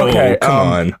 Oh, okay. Come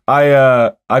on.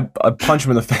 I punch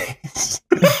him in the face.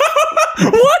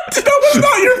 What? That was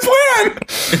not your plan.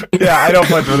 Yeah, I don't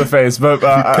punch him in the face, but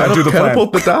I do the plan.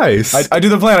 Catapult the dice. I do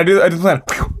the plan. I do the plan.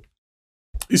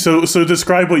 So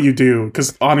describe what you do,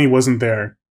 because Ani wasn't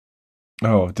there.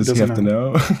 Oh, does he Doesn't have to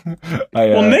know?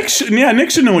 Well, Nick should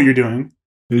know what you're doing.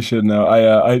 He should know.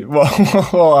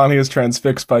 While Ani is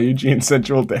transfixed by Eugene's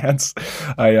sensual dance,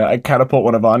 I catapult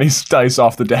one of Ani's dice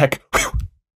off the deck.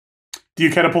 Do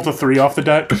you catapult a 3 off the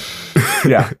deck?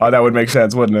 Yeah, that would make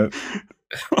sense, wouldn't it?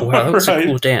 Wow, that was Right. a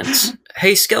cool dance.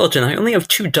 Hey, skeleton, I only have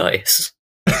 2 dice.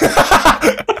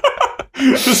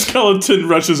 The skeleton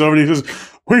rushes over and he says,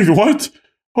 "Wait, what?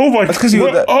 Oh my!" That's because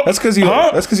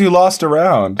you lost a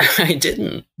round. I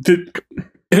didn't.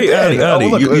 Hey, Addy,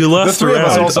 you lost the a three of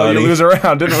us round. also, you Addy. lose a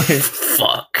round, didn't we?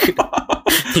 Fuck.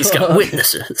 He's got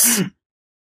witnesses.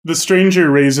 The stranger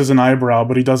raises an eyebrow,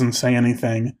 but he doesn't say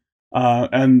anything.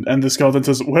 And the skeleton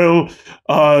says, "Well,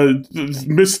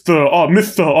 Mr.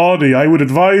 Audi, I would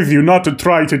advise you not to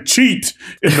try to cheat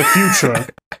in the future."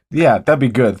 Yeah, that'd be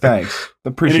good. Thanks.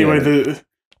 Appreciate it. Anyway,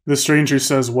 the stranger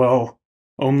says, "Well,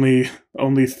 only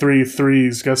 3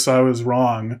 threes. Guess I was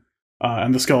wrong."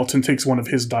 And the skeleton takes one of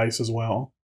his dice as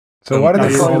well. So why did Now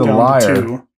they you're call you all the down to liar?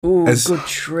 2. Ooh, As- good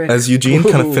trick. As Eugene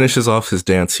kind of Ooh. finishes off his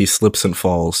dance, he slips and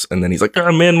falls, and then he's like,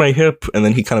 "Ah, man, my hip!" And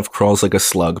then he kind of crawls like a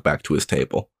slug back to his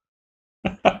table.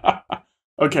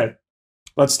 Okay,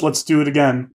 let's do it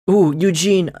again. Ooh,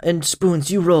 Eugene and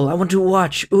Spoons, you roll. I want to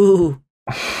watch. Ooh.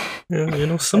 Yeah, you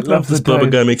know, love sometimes this the Bubba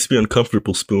dice. guy makes me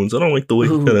uncomfortable, Spoons. I don't like the way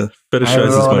he Ooh. kind of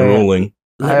fetishizes my roll it. rolling.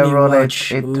 Let me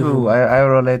watch. a 2. Ooh. I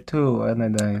roll a 2 and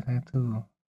then I 2.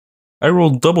 I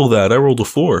rolled double that. I rolled a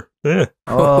 4. Yeah.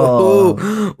 Oh,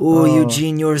 Oh. oh,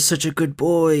 Eugene, you're such a good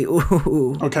boy.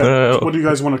 Ooh. Okay, what do you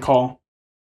guys want to call?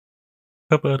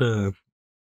 How about how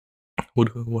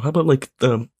about like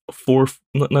 4?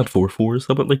 Not 4 4s.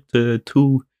 How about like the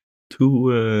 2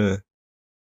 20s?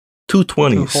 2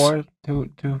 4s. 2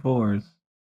 4s.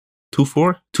 2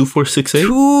 4? 2 4 6 8?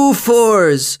 2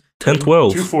 4s. 10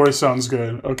 12. 2 4 sounds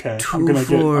good. Okay, 2 I'm gonna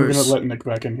 4s. let Nick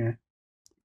back in here.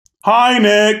 Hi,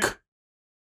 Nick.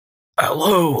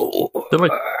 Hello. They're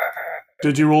like,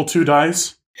 Did you roll 2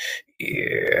 dice?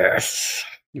 Yes.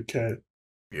 Okay.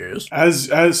 Yes.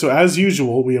 As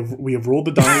usual, we have rolled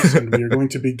the dice, and we are going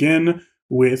to begin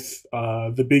with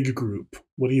the big group.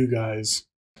 What do you guys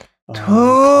 2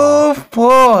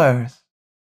 4s.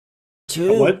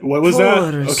 What was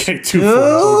that? Okay, 2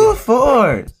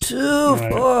 4s. 2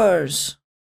 4s.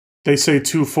 They say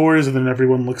 2 4s, and then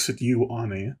everyone looks at you,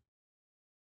 Ani.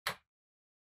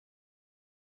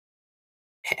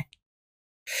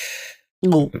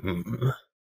 No.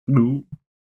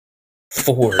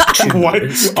 4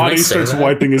 2s. Ani starts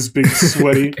wiping his big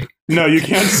sweaty. No, you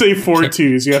can't say 4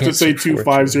 2s. You have to say 2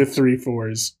 5s or 3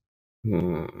 4s.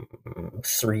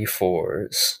 3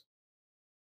 4s.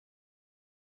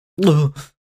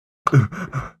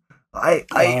 I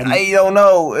don't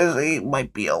know. It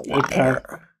might be a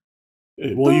liar.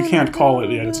 Well, you can't call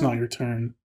it yet. It's not your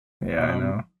turn. Yeah, I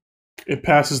know. It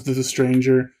passes to the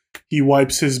stranger. He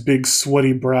wipes his big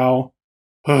sweaty brow.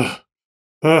 I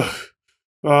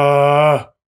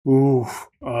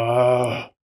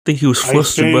think he was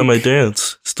flustered by my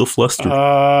dance. Still flustered.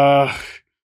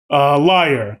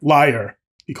 Liar.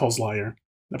 He calls liar.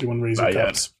 Everyone raise your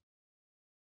cups.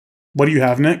 What do you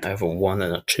have, Nick? I have a 1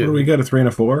 and a 2. What do we get? A 3 and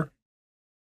a 4?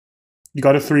 You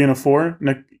got a 3 and a 4?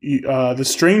 Nick, the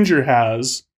stranger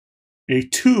has a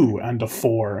 2 and a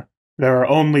 4. There are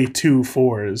only 2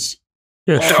 4s.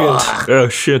 Yeah, shit. Oh,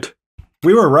 shit.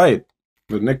 We were right.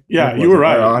 But Nick. Yeah, Nick you were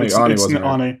right. Ani wasn't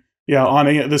right. Ani. Yeah,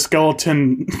 Ani. The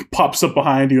skeleton pops up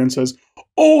behind you and says,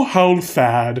 "Oh, how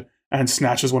sad," and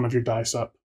snatches one of your dice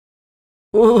up.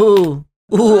 Ooh,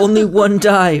 only 1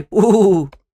 die. Ooh.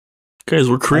 Guys,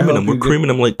 we're creaming them. We're creaming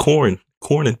them like corn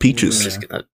and peaches. I'm just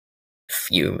gonna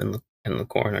fume in the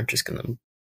corner. Just gonna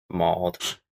mauled.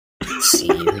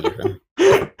 Seethe even.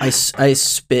 I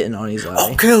spit in Ani's eye.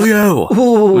 I'll kill you.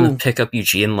 Ooh. I'm gonna pick up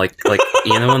Eugene like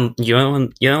you know when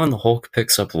the Hulk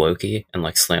picks up Loki and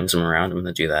like slams him around. I'm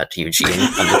gonna do that to Eugene on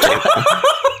the table.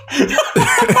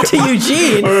 To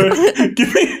Eugene. All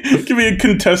right. Give me a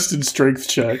contested strength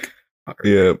check.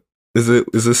 Yeah. Is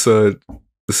this the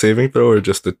saving throw or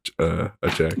just a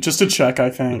check? Just a check, I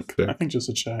think. Okay. I think just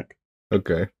a check.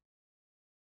 Okay.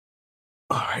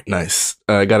 All right, nice.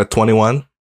 I got a 21.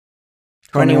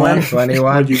 21.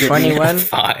 21. 21.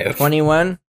 5.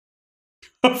 21.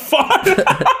 5.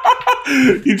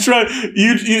 You try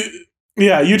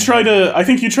to. I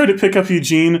think you try to pick up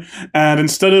Eugene, and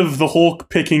instead of the Hulk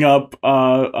picking up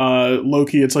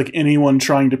Loki, it's like anyone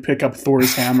trying to pick up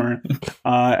Thor's hammer,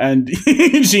 and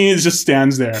Eugene just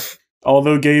stands there.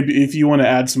 Although, Gabe, if you want to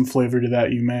add some flavor to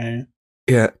that, you may.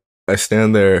 Yeah, I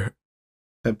stand there,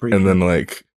 and then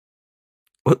like,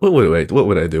 what would I do? What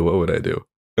would I do?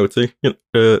 I would say,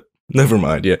 never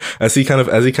mind. Yeah, as he kind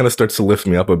of starts to lift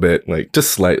me up a bit, like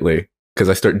just slightly, because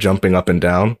I start jumping up and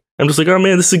down. I'm just like, oh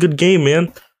man, this is a good game,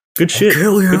 man. Good shit.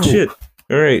 Good shit.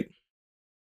 All right.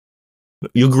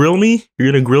 You grill me?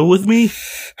 You're gonna grill with me?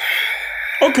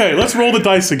 Okay, let's roll the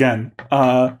dice again.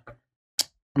 I'm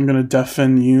gonna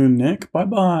deafen you, Nick. Bye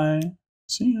bye.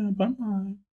 See ya. Bye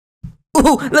bye.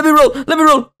 Ooh, let me roll.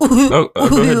 Oh,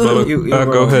 go ahead, Bubba.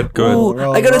 Go ahead.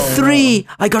 Ooh, I got a 3.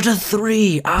 I got a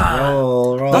 3.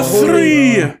 Roll. A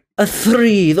 3. A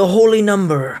 3, the holy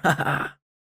number. Yeah,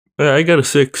 I got a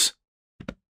 6.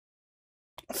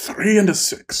 A 3 and a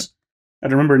 6.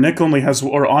 And remember, Nick only has,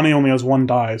 or Ani only has 1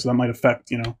 die, so that might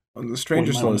affect, Well, the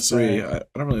stranger still has 3. I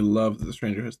don't really love that the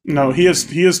stranger has 3. No, he has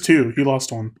 2. He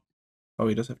lost 1. Oh,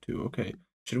 he does have 2. Okay.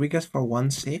 Should we guess for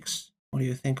 1 6? What do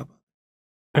you think about?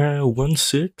 1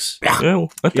 6. Yeah,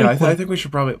 I think we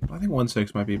should probably. I think 1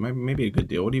 6 might be maybe a good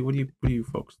deal. What do you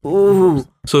folks think? Ooh.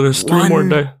 So there's 3 more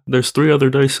dice. There's 3 other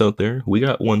dice out there. We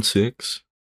got 1 6.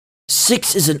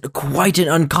 6 is quite an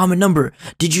uncommon number.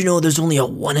 Did you know there's only a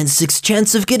 1 in 6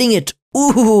 chance of getting it?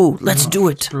 Ooh, let's do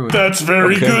it. That's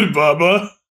very good,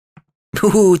 Bubba.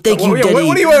 Ooh, thank you, Daddy.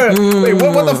 What are you? Wait,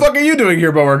 what the fuck are you doing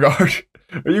here, Beauregard?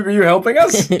 Are you helping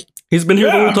us? He's been here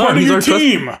the whole time. Part of your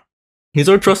team. He's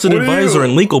our trusted advisor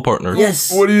and legal partner.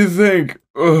 Yes. What do you think?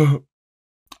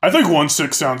 I think 1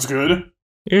 6 sounds good.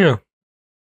 Yeah.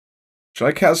 Should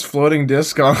I cast floating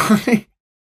disc on me?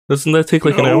 Doesn't that take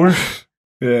like an hour?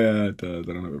 Yeah, it does.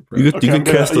 I don't have a problem. You can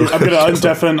cast I'm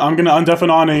gonna undeafen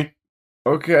Ani.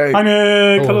 Okay. Hi,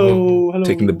 Nick. Hello.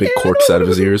 Taking the big corks out of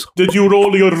his ears. Did you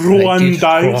roll your Ruan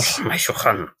dice? My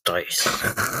Shohan dice.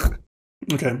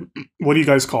 Okay. What do you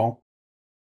guys call?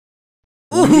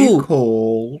 Ooh.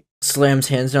 Cool. Slams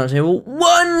hands down on the table.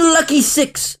 1 lucky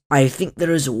 6. I think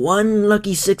there is 1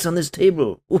 lucky 6 on this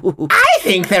table. Ooh. I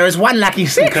think there is 1 lucky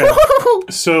 6. Okay.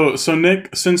 So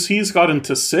Nick, since he's gotten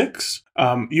to 6,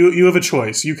 you have a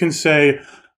choice. You can say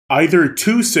either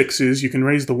 2 6s, you can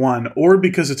raise the 1, or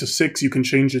because it's a 6, you can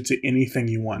change it to anything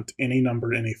you want, any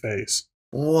number, any face.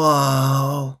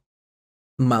 Whoa.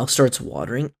 Mouth starts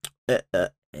watering.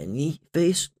 Any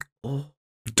face? Oh.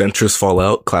 Dentures fall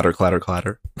out. Clatter, clatter,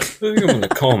 clatter. think I'm gonna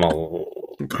call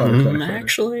him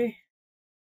actually.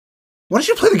 Why don't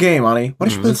you play the game, Ani? Why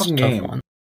don't you play the fucking game? One.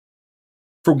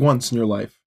 For once in your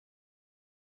life.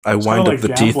 I wind up the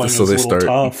teeth so they start.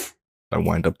 Tough. I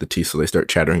wind up the teeth so they start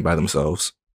chattering by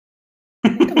themselves.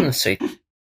 I'm gonna say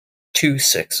 2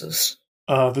 6s.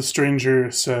 The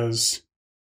stranger says,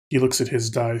 he looks at his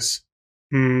dice.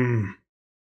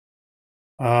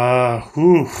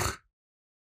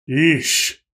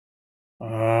 Yeesh.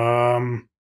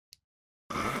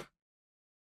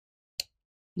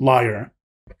 Liar.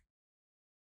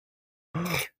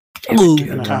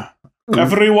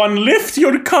 Everyone lift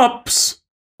your cups.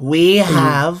 We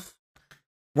have.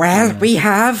 Well, we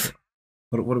have.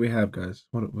 What do we have, guys?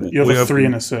 You have a 3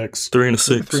 and a 6. 3 and a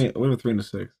 6. We have a 3 and a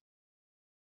 6.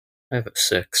 I have a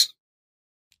 6.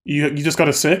 You just got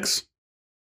a 6?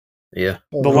 Yeah.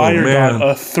 The liar got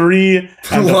a 3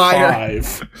 and a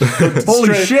 5.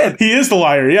 Holy shit! He is the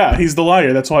liar. Yeah, he's the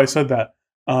liar. That's why I said that.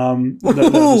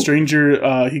 The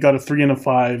stranger, he got a 3 and a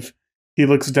 5. He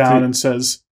looks down and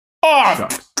says,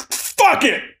 fuck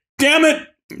it! Damn it!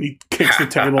 He kicks the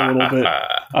table a little bit.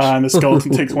 And the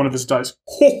skeleton takes one of his dice.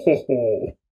 Ho, ho,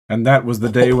 ho. And that was the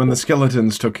day when the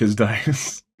skeletons took his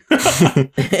dice.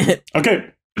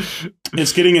 Okay.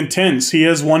 It's getting intense. He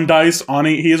has 1 dice.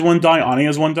 Ani, he has 1 die. Ani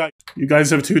has 1 die. You guys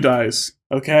have 2 dice.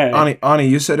 Okay. Ani,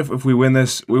 you said if we win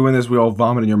this, we all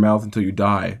vomit in your mouth until you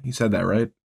die. You said that,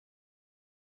 right?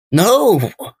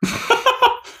 No!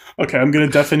 Okay, I'm gonna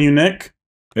deafen you, Nick.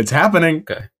 It's happening.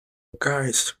 Okay.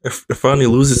 Guys, if Ani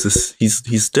loses this,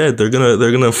 he's dead. They're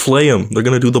gonna flay him. They're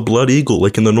gonna do the blood eagle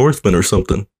like in the Northman or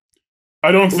something.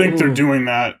 I don't think they're doing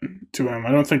that to him.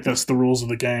 I don't think that's the rules of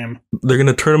the game. They're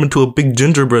gonna turn him into a big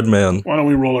gingerbread man. Why don't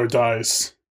we roll our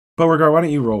dice? Beauregard, why don't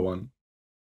you roll one?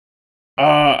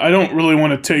 I don't really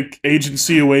want to take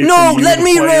agency away from you. No, let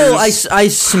me roll! I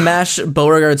smash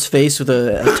Beauregard's face with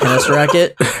a tennis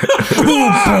racket.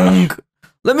 Ooh,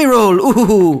 let me roll.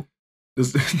 Ooh.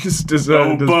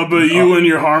 Bubba, you and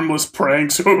your harmless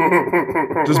pranks. Does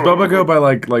Bubba go by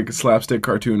like slapstick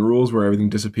cartoon rules where everything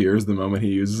disappears the moment he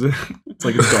uses it? It's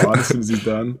like it's gone as soon as he's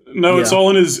done. No, yeah. It's all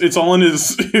in his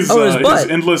his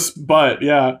endless butt.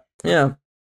 Yeah. Yeah.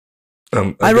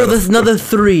 I rolled another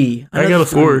 3. I got a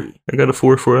 4. I got a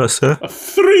 4 for us, huh? A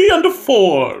 3 and a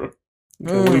 4.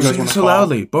 What do you guys want so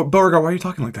loudly? Beauregard, why are you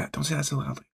talking like that? Don't say that so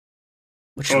loudly.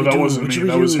 That wasn't me.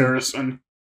 That was Harrison.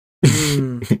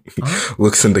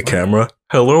 Looks into camera.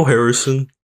 Hello, Harrison.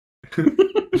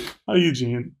 Hi,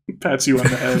 Eugene. Pats you on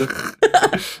the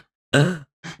head.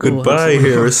 Goodbye,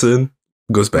 Harrison.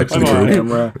 Goes back to the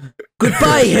camera.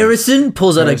 Goodbye, Harrison.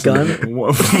 Pulls out a gun.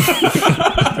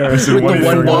 Harrison, with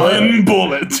the one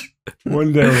bullet.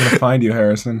 One day we're gonna find you,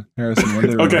 Harrison. One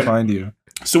day we're gonna find you.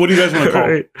 So what do you guys want to call?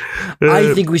 Right.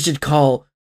 I think we should call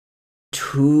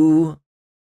 2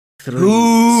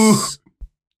 3s.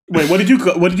 Wait, what did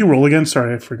you roll again?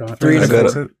 Sorry, I forgot. 3 and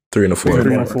a 4. 3 and a 4.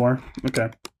 3 and a 4. Okay.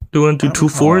 Do you want to do 2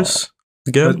 4s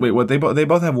again? Wait, what? They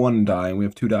both have 1 die, and we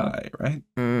have 2 die, right?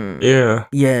 Yeah.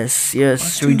 Yes.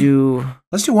 Should we do?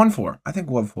 Let's do 1 4. I think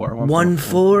 1 4. 1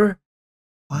 4.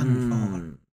 1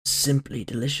 4. Simply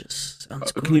delicious.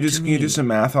 Sounds good. Can you do some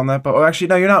math on that? But actually,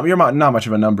 no, you're not much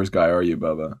of a numbers guy, are you,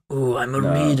 Bubba? Oh, I'm a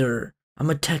reader. I'm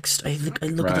a text. I look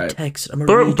at the text. I'm a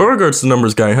reader. Beauregard's the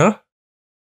numbers guy, huh?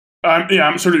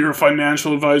 I'm sort of your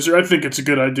financial advisor. I think it's a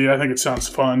good idea. I think it sounds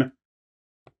fun.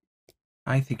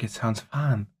 I think it sounds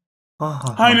fun.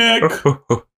 Hi, Nick.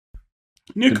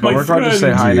 Nick, Did my Beauregard friend. just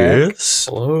say hi, Nick? Yes.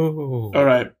 Hello. All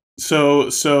right. So,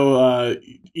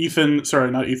 Ethan. Sorry,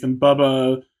 not Ethan.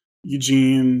 Bubba,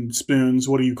 Eugene, Spoons.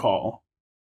 What do you call?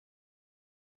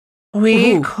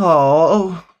 We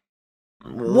call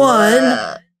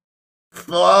 1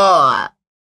 4.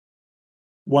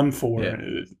 1 4.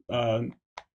 Yeah.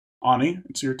 Ani,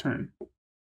 it's your turn.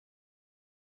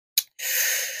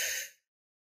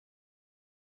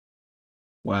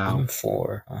 Wow. 1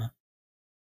 4.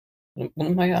 What are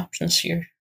my options here?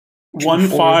 1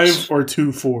 5 or 2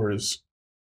 4s.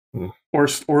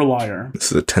 Or liar.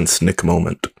 This is a tense Nick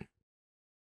moment.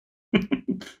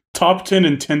 Top 10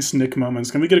 intense Nick moments.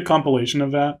 Can we get a compilation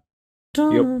of that?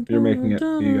 Yep, you're making it.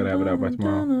 You gotta have it out by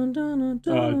tomorrow.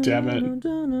 Damn it.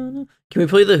 Can we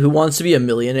play the Who Wants to Be a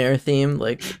Millionaire theme,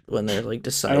 like when they're like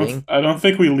deciding? I don't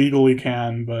think we legally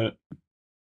can, but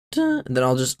and then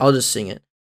I'll just sing it.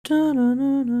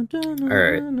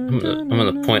 Alright. I'm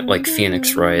gonna point like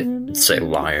Phoenix Wright and say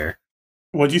liar.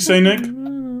 What'd you say, Nick?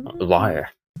 Liar.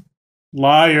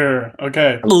 Liar.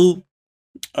 Okay.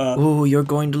 Oh, you're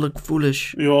going to look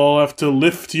foolish. You all have to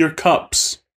lift your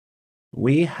cups.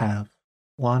 We have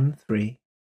 1 3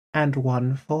 and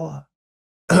 1 4.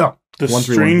 The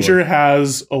stranger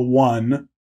has a 1.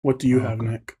 What do you have,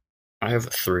 Nick? I have a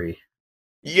 3.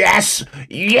 Yes!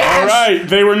 Yes! All right,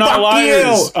 they were not Fuck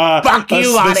liars. You. Fuck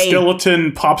you, The Ani!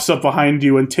 skeleton pops up behind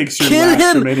you and takes your Kill last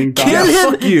him! remaining die. Kill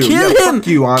him! Fuck you! Kill Yeah, him! Fuck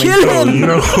you, Ani! Kill him!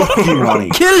 No, fuck you, Ani!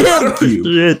 Kill him! Fuck you!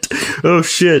 Shit. Oh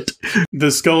shit.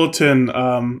 The skeleton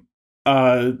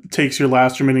takes your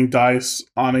last remaining dice,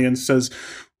 Ani, and says,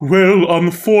 "Well,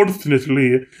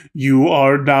 unfortunately, you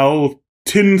are now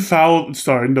 10,000.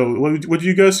 Sorry, no. What did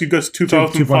you guess? You guessed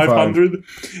 2,500.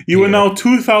 You are now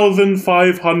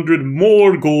 2,500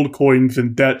 more gold coins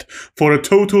in debt for a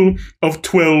total of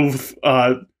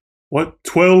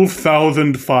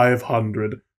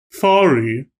 12,500.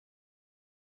 Sorry."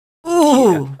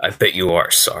 Ooh. I bet you are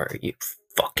sorry, you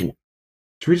fucking.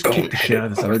 Should we just kick the shit out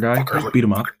of this other guy? Just beat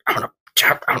him up. I'm gonna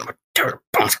tear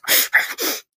bones.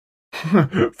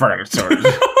 Fuck, sorry.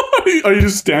 Are you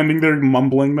just standing there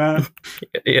mumbling that?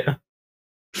 Yeah.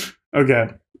 Okay.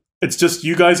 It's just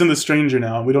you guys and the stranger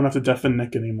now. We don't have to deafen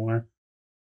Nick anymore.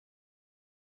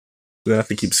 We have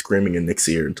to keep screaming in Nick's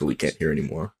ear until he can't hear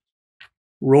anymore.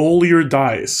 Roll your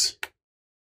dice.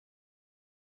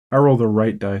 I rolled the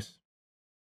right dice.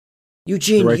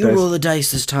 Eugene, right you dice. roll the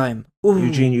dice this time. Ooh.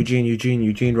 Eugene,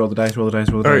 roll the dice, roll the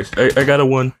dice, roll the dice. Alright, I got a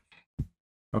 1.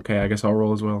 Okay, I guess I'll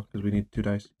roll as well, because we need 2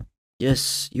 dice.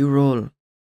 Yes, you roll.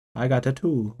 I got a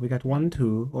 2. We got 1,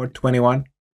 2, or 21.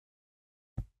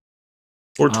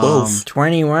 Or 12.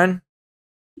 21.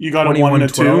 You got a 21, 1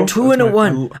 and a 2. 12. 2 and a That's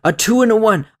 1. my- A 2 and a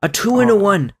 1. A 2 and a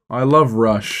 1. I love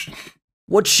Rush.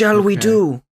 What shall we Okay.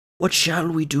 do? What shall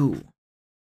we do?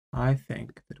 I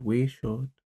think that we should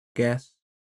guess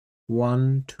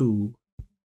 1, 2.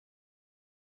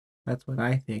 That's what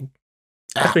I think.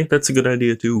 I think that's a good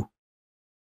idea too.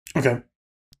 Okay.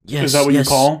 Yes. Is that what yes. you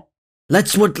call?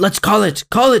 Let's call it.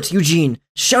 Call it, Eugene.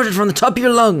 Shout it from the top of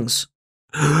your lungs.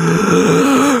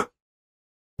 1,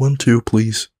 2,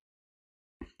 please.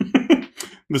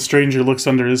 The stranger looks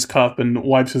under his cup and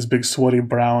wipes his big sweaty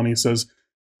brow and he says,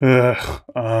 how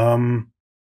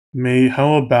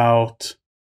about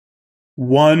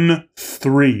 1,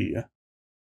 3?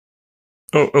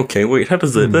 Oh, okay. Wait, how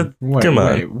does that? Come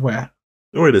on.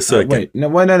 Wait a second. No,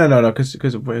 because he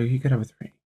could have a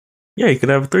 3. Yeah, he could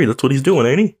have a 3. That's what he's doing,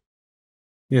 ain't he?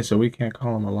 Yeah, so we can't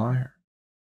call him a liar.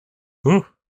 Huh.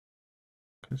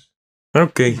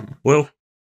 Okay. Well,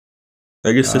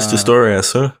 I guess that's just our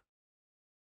ass, huh?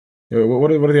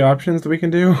 What are the options that we can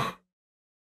do?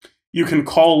 You can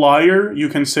call liar, you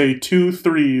can say 2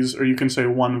 3s, or you can say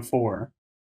 1 4.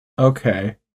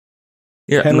 Okay.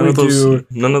 Yeah, Can none we of those. do-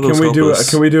 None of those.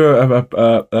 Can we do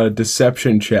a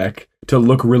deception check to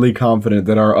look really confident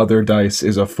that our other dice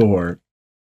is a 4?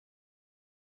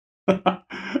 Can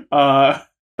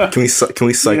we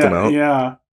psych him out?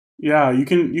 Yeah. You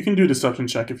can do a deception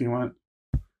check if you want.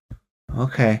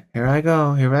 Okay, here I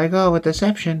go with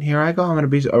deception. Here I go. I'm gonna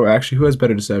be. Oh, actually, who has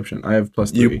better deception? I have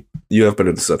 +3. You have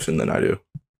better deception than I do.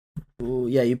 Ooh,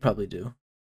 yeah, you probably do.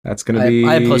 That's gonna be.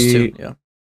 I have +2. Yeah.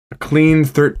 A clean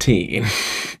 13. to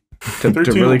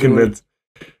 13 really will do convince.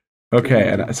 Okay,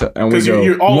 and we Because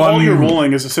go. all you're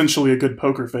rolling is essentially a good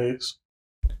poker face.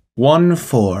 1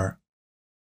 4.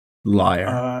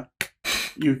 Liar.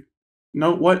 You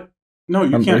know what? No,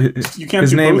 you can't. You can't his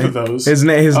do name, both of those. His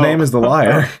name is the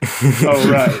liar. Oh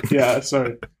right, yeah.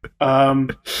 Sorry.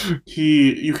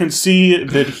 You can see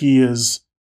that he is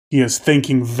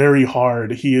thinking very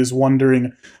hard. He is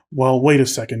wondering. Well, wait a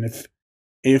second.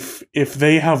 If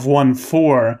they have 1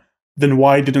 4, then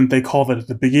why didn't they call that at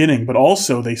the beginning? But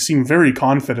also, they seem very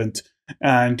confident,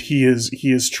 and he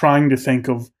is trying to think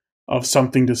of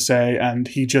something to say, and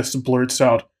he just blurts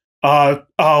out,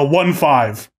 1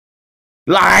 5.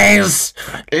 Lies!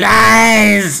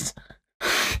 As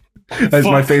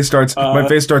my face starts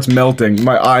melting,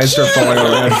 my eyes start falling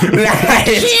around.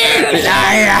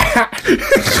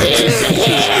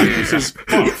 He says,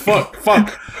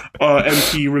 fuck. And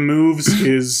he removes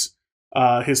his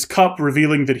cup,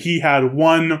 revealing that he had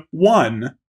 1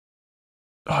 1.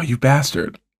 Oh, you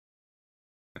bastard.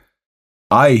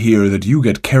 I hear that you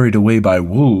get carried away by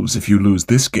wolves if you lose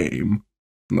this game.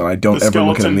 And I don't ever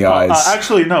look at him in the eyes.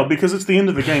 Actually, no, because it's the end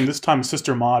of the game. This time,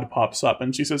 Sister Maud pops up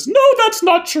and she says, "No, that's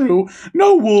not true.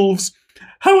 No wolves.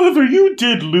 However, you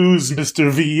did lose, Mr.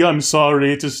 V, I'm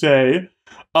sorry to say.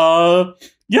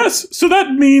 Yes, so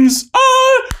that means,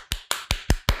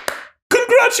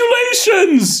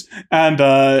 congratulations!"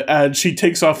 And she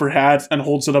takes off her hat and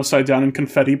holds it upside down, and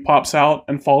confetti pops out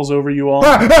and falls over you all.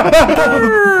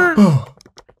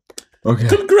 Okay.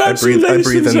 Congratulations, I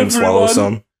breathe in and swallow everyone.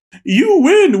 some. You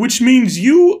win, which means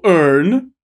you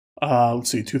earn,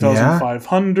 let's see,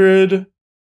 2,500.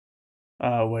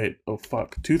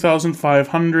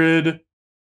 2,500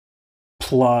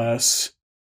 plus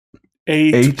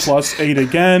 8 plus 8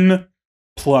 again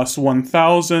plus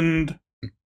 1,000.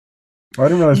 I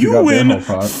didn't realize you win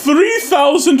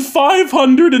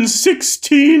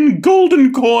 3,516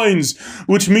 golden coins,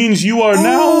 which means you are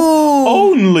now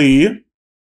only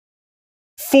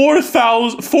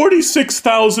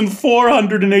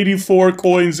 46,484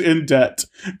 coins in debt.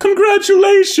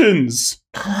 Congratulations!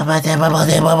 Oh,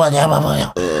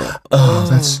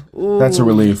 that's a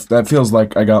relief. That feels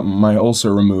like I got my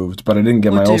ulcer removed, but I didn't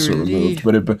get my ulcer removed.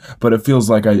 But it feels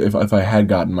like if I had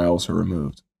gotten my ulcer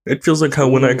removed. It feels like how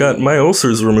when I got my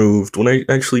ulcers removed, when I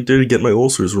actually did get my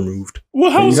ulcers removed.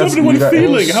 Well, how's everyone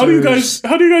feeling? How do you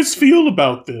guys feel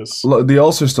about this? The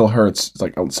ulcer still hurts,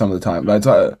 like some of the time. That's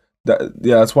why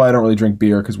I don't really drink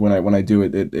beer, because when I do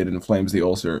it, it inflames the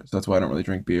ulcer. So that's why I don't really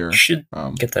drink beer. You should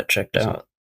get that checked out.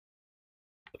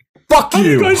 Fuck you! How do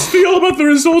you guys feel about the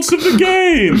results of the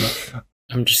game?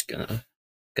 I'm just gonna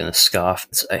scoff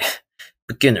and say,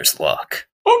 beginner's luck.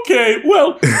 Okay,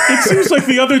 well, it seems like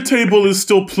the other table is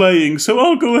still playing, so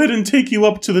I'll go ahead and take you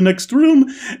up to the next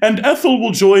room, and Ethel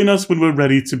will join us when we're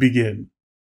ready to begin.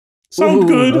 Sound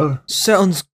good?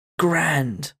 Sounds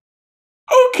grand.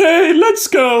 Okay, let's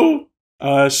go.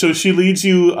 So she leads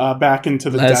you back into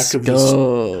the deck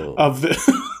of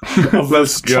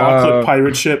this chocolate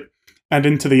pirate ship, and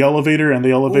into the elevator, and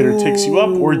the elevator takes you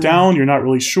up or down, you're not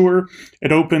really sure.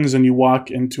 It opens and you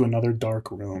walk into another dark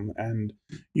room, and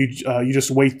you just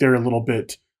wait there a little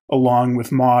bit along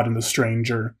with Maud and the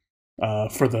stranger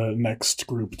for the next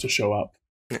group to show up.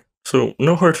 So,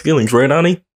 no hard feelings, right,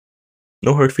 Ani?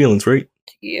 No hard feelings, right?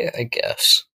 Yeah, I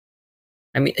guess.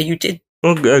 I mean, you did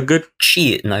good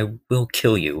cheat, and I will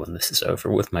kill you when this is over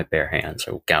with my bare hands.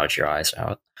 I will gouge your eyes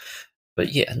out.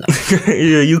 But yeah, no.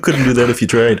 Yeah, you couldn't do that if you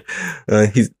tried.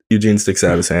 Eugene sticks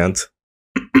out his hands.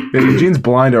 Yeah, Eugene's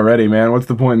blind already, man. What's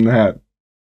the point in that?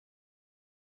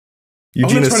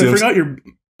 Eugene assumes... I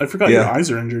forgot your eyes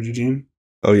are injured, Eugene.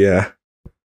 Oh yeah.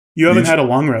 You haven't had a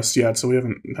long rest yet, so we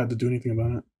haven't had to do anything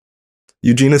about it.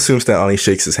 Eugene assumes that Ani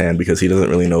shakes his hand because he doesn't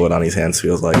really know what Ani's hands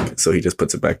feels like, so he just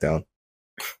puts it back down.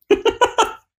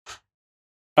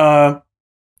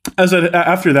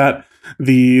 After that,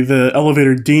 the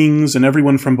elevator dings and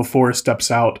everyone from before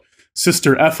steps out.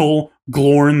 Sister Ethel,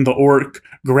 Glorn the orc,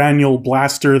 Granule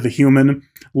Blaster the human,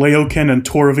 Leokin and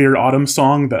Torvir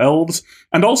Autumnsong the elves,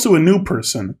 and also a new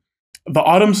person. The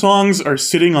Autumnsongs are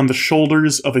sitting on the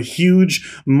shoulders of a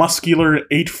huge, muscular,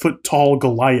 8-foot-tall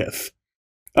Goliath.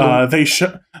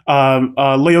 Leokin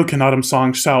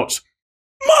Autumnsong shouts,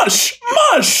 "Mush!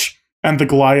 Mush!" And the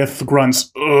Goliath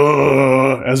grunts,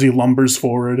 "Ugh," as he lumbers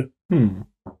forward.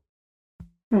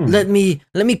 Let me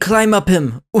climb up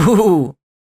him. Ooh.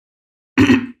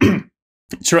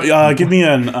 Sure, give me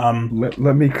an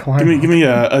let me climb. Give me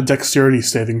a dexterity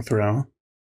saving throw.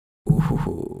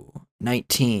 Ooh,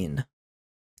 19.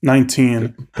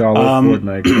 19.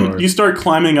 You start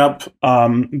climbing up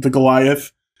the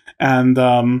Goliath, and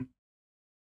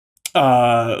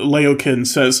Leokin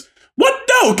says, "What?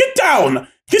 No, get down!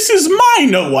 This is my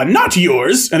Noah, not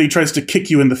yours!" And he tries to kick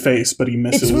you in the face, but he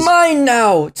misses. It's mine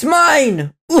now! It's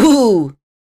mine! Ooh!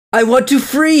 I want to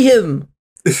free him!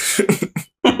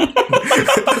 I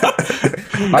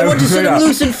want to set him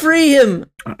loose and free him!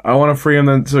 I want to free him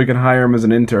then so we can hire him as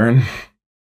an intern.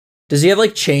 Does he have,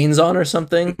 like, chains on or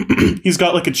something? He's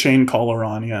got, like, a chain collar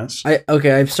on, yes. I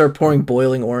start pouring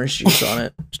boiling orange juice on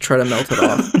it to try to melt it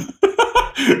off.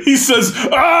 He says,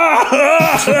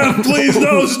 please,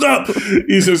 no, stop.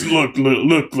 He says, look,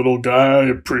 little guy, I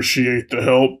appreciate the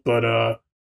help, but,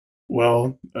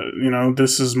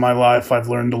 this is my life. I've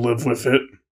learned to live with it.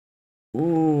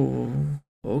 Ooh,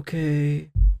 okay.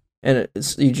 And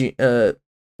it's Eugene,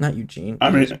 not Eugene.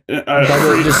 I mean,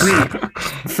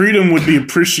 freedom would be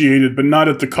appreciated, but not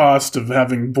at the cost of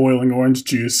having boiling orange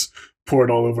juice poured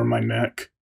all over my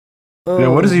neck. Yeah,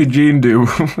 what does Eugene do?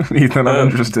 Ethan, I'm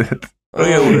interested. What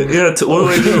do I do?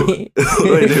 What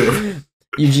do I do?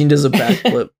 Eugene does a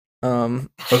backflip.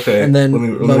 Okay. And then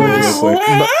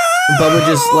Bubba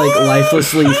just like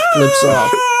lifelessly flips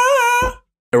off.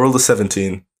 I rolled a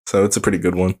 17, so it's a pretty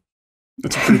good one.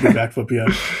 It's a pretty good backflip, yeah.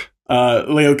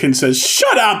 Leokin says,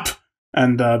 "Shut up!"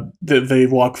 And they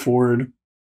walk forward.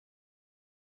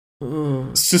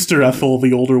 Sister Ethel,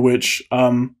 the older witch,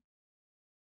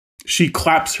 she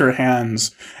claps her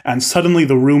hands, and suddenly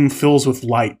the room fills with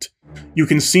light. You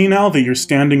can see now that you're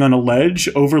standing on a ledge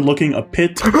overlooking a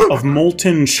pit of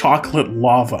molten chocolate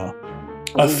lava.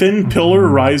 A thin pillar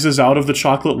rises out of the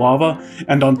chocolate lava,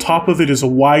 and on top of it is a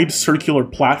wide circular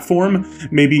platform,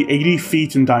 maybe 80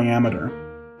 feet in diameter.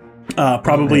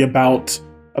 Probably about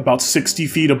 60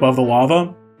 feet above the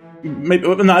lava.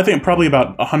 I think probably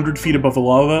about 100 feet above the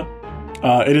lava.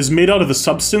 It is made out of a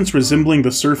substance resembling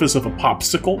the surface of a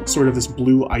popsicle, sort of this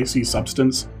blue icy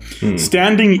substance.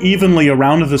 Standing evenly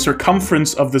around the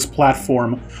circumference of this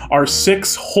platform are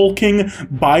 6 hulking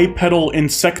bipedal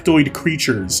insectoid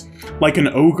creatures, like an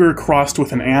ogre crossed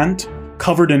with an ant,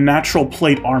 covered in natural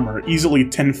plate armor, easily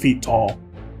 10 feet tall.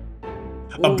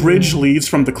 A bridge leads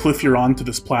from the cliff you're on to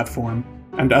this platform,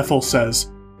 and Ethel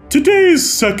says, "Today's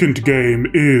second game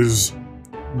is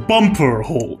Bumper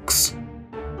Hulks."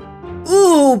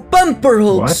 Ooh, Bumper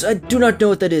Hulks! I do not know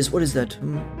what that is. What is that?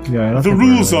 The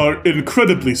rules are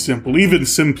incredibly simple, even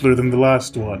simpler than the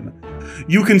last one.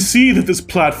 You can see that this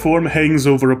platform hangs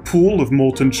over a pool of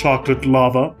molten chocolate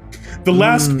lava. The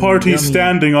last party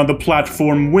standing on the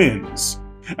platform wins.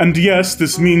 And yes,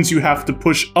 this means you have to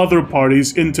push other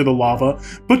parties into the lava,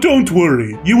 but don't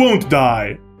worry, you won't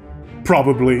die.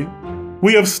 Probably.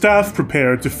 We have staff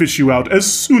prepared to fish you out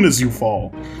as soon as you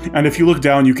fall. And if you look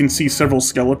down, you can see several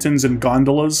skeletons and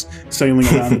gondolas sailing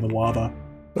around in the lava.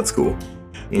 That's cool.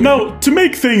 Now, to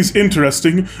make things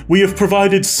interesting, we have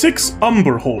provided 6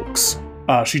 Umber Hulks.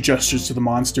 She gestures to the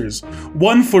monsters.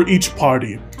 1 for each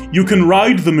party. You can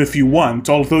ride them if you want,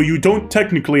 although you don't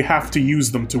technically have to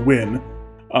use them to win.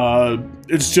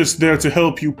 It's just there to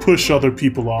help you push other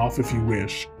people off if you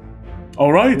wish.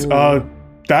 Alright,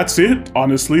 that's it,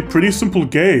 honestly. Pretty simple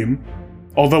game.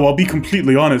 Although, I'll be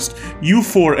completely honest, you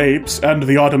 4 apes and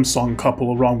the Autumn Song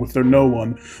couple, along with their no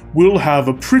one, will have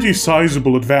a pretty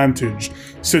sizable advantage,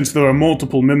 since there are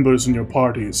multiple members in your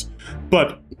parties.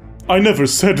 But I never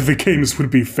said the games would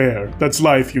be fair. That's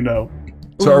life, you know.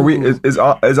 So are we, is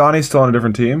Ani still on a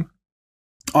different team?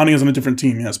 Ani is on a different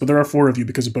team, yes, but there are 4 of you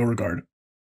because of Beauregard.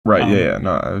 Right, yeah,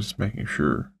 no, I was making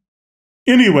sure.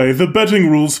 Anyway, the betting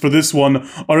rules for this one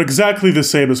are exactly the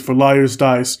same as for Liar's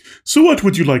Dice, so what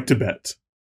would you like to bet?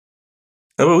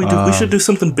 How about we should do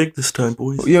something big this time,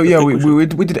 boys. Yeah,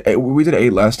 we did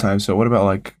 8 last time, so what about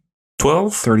like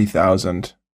 12?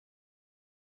 30,000.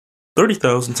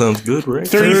 30,000 sounds good, right?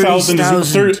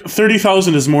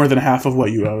 30,000 is more than half of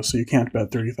what you owe, so you can't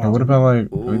bet 30,000. What about like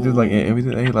we did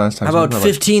 8 last time. How about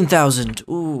 15,000?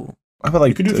 Ooh. How about like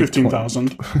you could do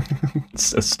 15,000. It's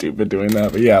so stupid doing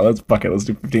that, but yeah, let's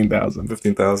do 15,000.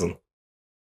 15,000.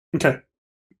 Okay.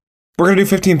 We're gonna do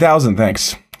 15,000,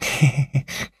 thanks.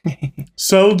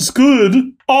 Sounds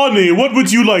good. Ani, what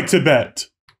would you like to bet?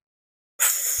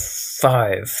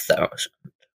 5,000.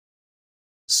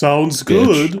 Sounds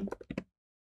good.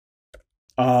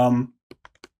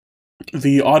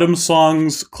 The Autumn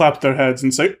Songs clap their heads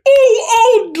and say,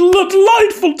 Oh,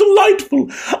 delightful,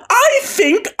 delightful. I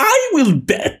think I will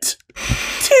bet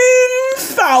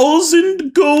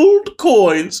 10,000 gold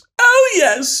coins. Oh,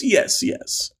 yes.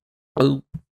 Oh.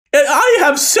 I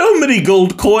have so many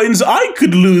gold coins, I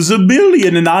could lose 1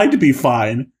 million and I'd be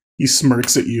fine. He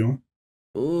smirks at you.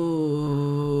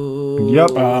 Ooh.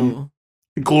 Yep.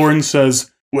 Glorn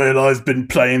says, well, I've been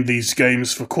playing these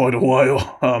games for quite a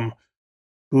while.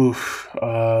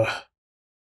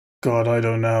 God, I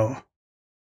don't know.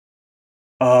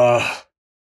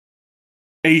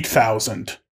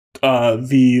 8,000.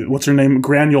 What's her name?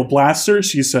 Granule Blaster,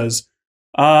 she says,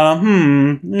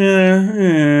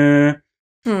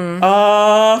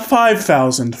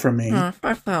 5,000 from me.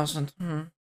 5,000.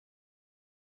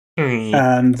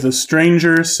 And the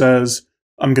stranger says,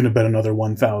 I'm gonna bet another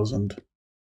 1,000.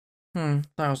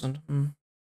 1,000.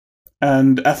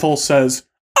 And Ethel says,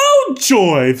 oh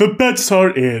joy, the bets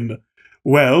are in.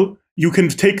 Well, you can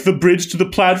take the bridge to the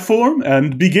platform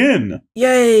and begin.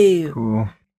 Yay! Cool.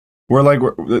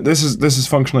 This is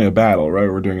functionally a battle, right?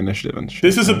 We're doing initiative and shit.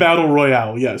 This is a battle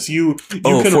royale, yes. You can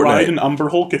Fortnite. ride an Umber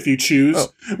Hulk if you choose,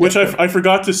 which I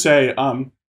forgot to say,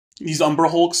 these Umber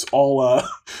Hulks all,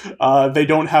 they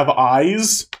don't have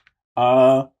eyes,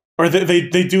 or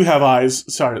they do have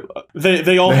eyes, sorry.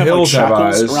 They all have like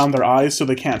shackles around their eyes so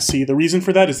they can't see. The reason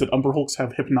for that is that Umber Hulks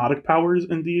have hypnotic powers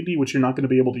in D&D, which you're not going to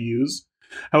be able to use.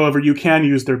 However, you can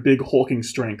use their big hulking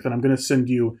strength, and I'm going to send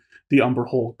you the Umber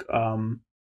Hulk,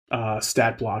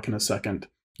 stat block in a second.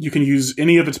 You can use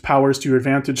any of its powers to your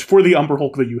advantage for the Umber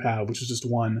Hulk that you have, which is just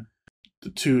one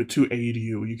to aid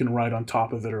you. You can ride on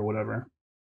top of it or whatever.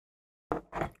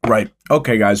 Right.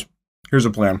 Okay, guys. Here's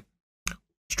a plan.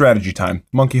 Strategy time.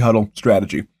 Monkey huddle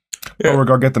strategy. Yeah.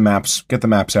 Beauregard, get the maps. Get the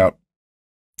maps out.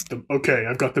 Okay,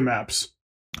 I've got the maps.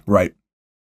 Right.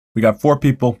 We got 4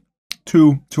 people.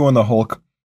 2 on the Hulk.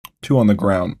 2 on the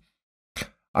ground.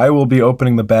 I will be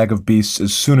opening the bag of beasts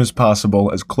as soon as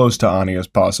possible, as close to Ani as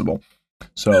possible.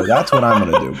 So that's what I'm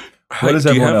going to do. What is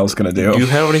everyone else going to do? Do you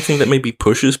have anything that maybe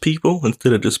pushes people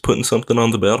instead of just putting something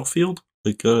on the battlefield?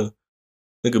 Like,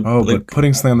 But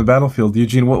putting something on the battlefield,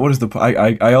 Eugene. What is the?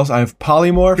 I also have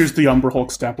polymorph. Here's the Umber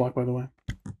Hulk stat block, by the way.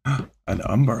 An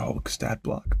Umber Hulk stat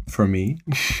block for me.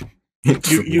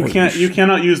 you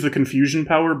cannot use the confusion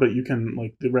power, but you can,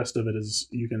 like, the rest of it is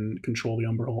you can control the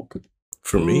Umber Hulk.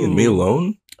 For me and me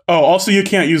alone? Oh, also you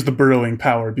can't use the burrowing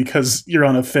power because you're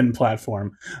on a thin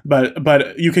platform.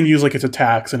 But you can use, like, its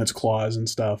attacks and its claws and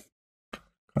stuff.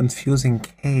 Confusing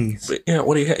case. But yeah,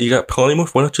 what do you have? You got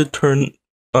polymorph? Why don't you turn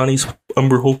Ani's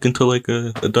Umber Hulk into like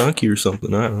a donkey or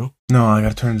something? I don't know. No, I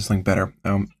gotta turn this thing better.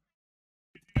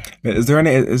 Is there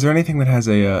anything that has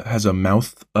a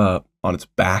mouth on its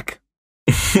back?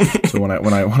 So when I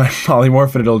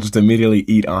polymorph it, it'll just immediately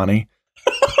eat Ani.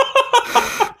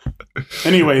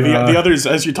 Anyway, the others,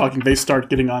 as you're talking, they start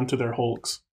getting onto their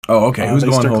Hulks. Oh, okay. Who's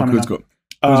going Hulk? Who's going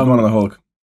on the Hulk?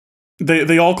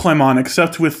 They all climb on,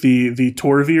 except with the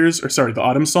Torvirs, the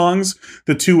Autumn Songs.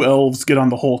 The two elves get on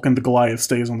the Hulk, and the Goliath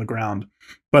stays on the ground.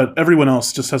 But everyone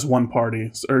else just has one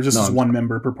party, or just has one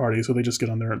member per party, so they just get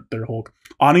on their Hulk.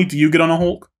 Ani, do you get on a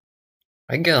Hulk?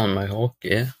 I get on my Hulk,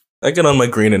 yeah. I get on my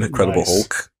green and Incredible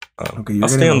Hulk. Okay, I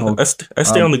stay on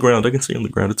the ground. I can stay on the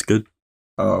ground. It's good.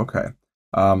 Oh, okay.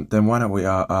 Then why don't we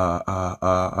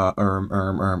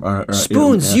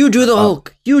Spoons, you do the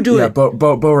Hulk. You do it.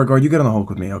 Beauregard, you get on the Hulk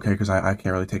with me, okay? Because I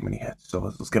can't really take many hits. So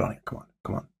let's get on here. Come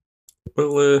on.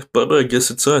 Well, Bubba, I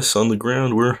guess it's us on the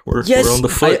ground. We're on the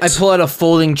foot. I pull out a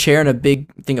folding chair and a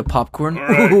big thing of popcorn. All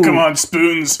right, come on,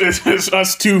 Spoons. It's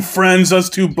us two friends, us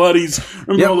two buddies.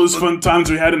 Remember all those fun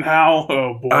times we had in Howl?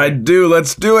 Oh, boy. I do.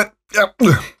 Let's do it. Yep.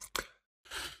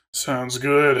 Sounds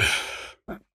good.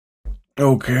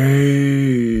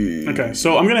 Okay,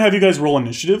 so I'm going to have you guys roll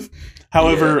initiative.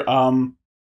 However,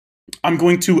 I'm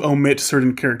going to omit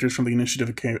certain characters from the initiative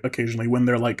occasionally when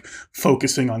they're, like,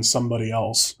 focusing on somebody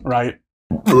else, right?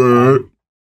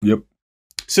 Yep.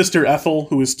 Sister Ethel,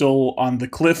 who is still on the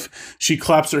cliff, she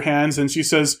claps her hands and she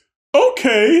says,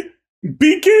 "Okay,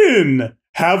 begin!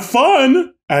 Have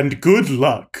fun and good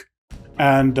luck."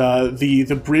 And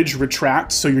the bridge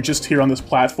retracts, so you're just here on this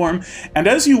platform. And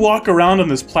as you walk around on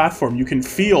this platform, you can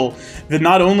feel that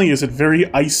not only is it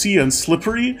very icy and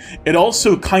slippery, it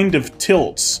also kind of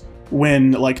tilts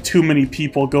when, like, too many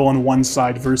people go on one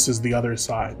side versus the other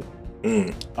side.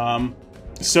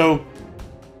 So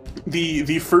the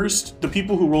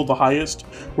people who rolled the highest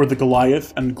were the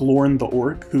Goliath and Glorn the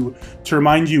Orc, who, to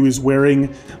remind you, is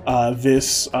wearing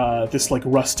this like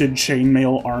rusted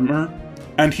chainmail armor.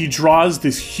 And he draws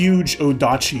this huge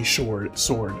Odachi sword.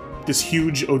 This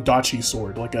huge Odachi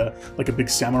sword, like a big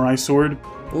samurai sword.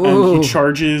 Ooh. And he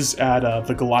charges at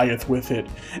the Goliath with it,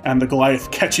 and the Goliath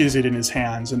catches it in his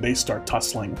hands, and they start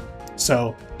tussling.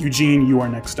 So, Eugene, you are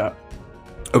next up.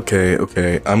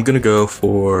 Okay. I'm gonna go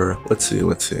for let's see.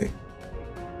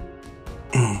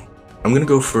 I'm gonna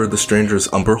go for the Stranger's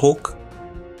Umber Hulk,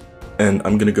 and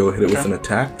I'm gonna go hit it with an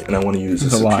attack, and I want to use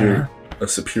a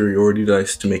superiority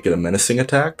dice to make it a menacing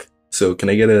attack. So can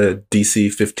I get a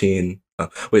DC 15?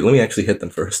 Wait, let me actually hit them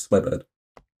first. My bad.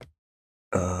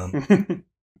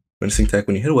 Menacing attack.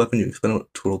 When you hit a weapon, you expend a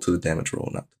total to the damage roll,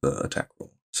 not to the attack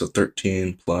roll. So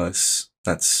 13 plus,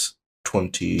 that's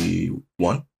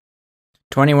 21.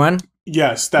 21?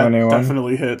 Yes, that 21.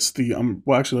 Definitely hits the...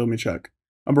 well, actually, let me check.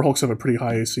 Umber Hulks have a pretty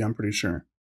high AC, I'm pretty sure.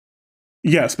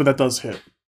 Yes, but that does hit.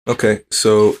 Okay,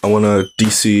 so I want a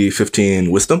DC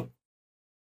 15 Wisdom.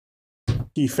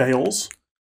 He fails.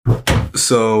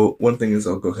 So one thing is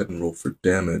I'll go ahead and roll for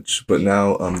damage, but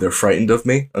now they're frightened of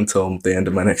me until the end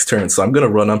of my next turn. So I'm going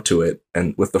to run up to it,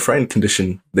 and with the frightened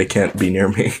condition, they can't be near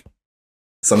me.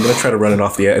 So I'm going to try to run it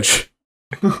off the edge.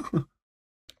 You're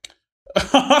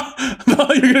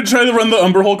going to try to run the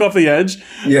Umber Hulk off the edge?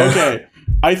 Yeah. Okay.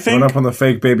 I think... Run up on the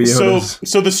fake Baby Yodas.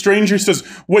 So the stranger says,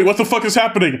 "Wait, what the fuck is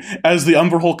happening?" As the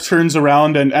Umber Hulk turns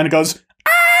around and goes,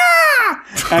 "Ah!"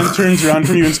 and turns around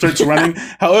from you and starts running.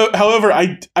 However,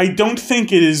 I don't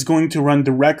think it is going to run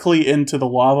directly into the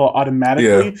lava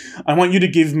automatically. Yeah. I want you to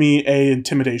give me a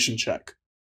intimidation check.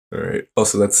 All right.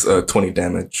 Also, that's 20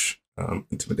 damage.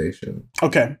 Intimidation.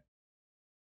 Okay.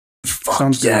 Fuck,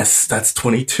 sounds yes, good. That's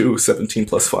 22. 17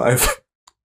 plus 5.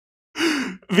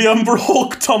 The Umber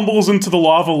Hulk tumbles into the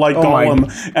lava like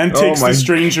Gollum and takes the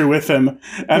stranger with him.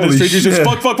 And the stranger says,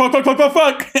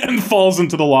 fuck, and falls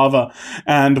into the lava.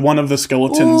 And one of the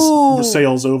skeletons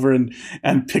sails over and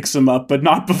picks him up, but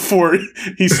not before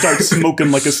he starts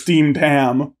smoking like a steamed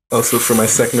ham. Also, for my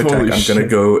second attack, I'm going to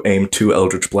go aim 2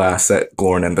 Eldritch Blasts at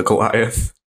Glorn and the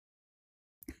Goliath.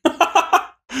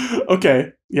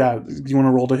 Okay, yeah. Do you want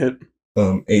to roll to hit?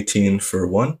 18 for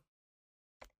 1.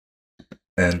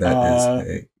 And that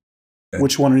is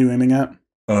which one are you aiming at?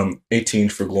 18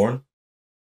 for Glorn.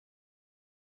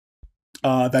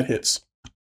 That hits.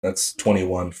 That's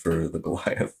 21 for the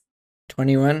Goliath.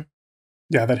 21?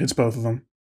 Yeah, that hits both of them.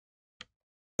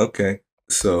 Okay,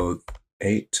 so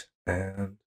 8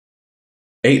 and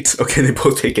 8. Okay, they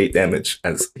both take 8 damage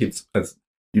as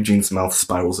Eugene's mouth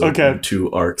spirals open. Okay.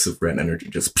 2 arcs of red energy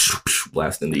just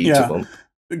blast into each of them.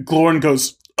 Glorn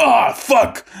goes,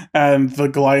 fuck! And the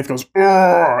Goliath goes,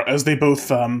 as they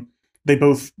both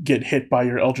get hit by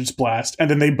your Eldritch Blast, and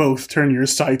then they both turn your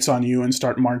sights on you and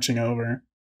start marching over.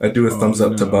 I do a thumbs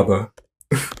up to Bubba.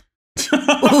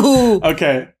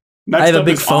 Okay. Next I have a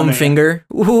big foam Ani. Finger.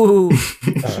 Ooh.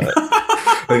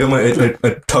 I got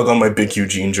I tug on my big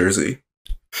Eugene jersey.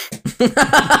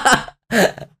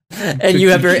 And you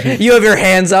have your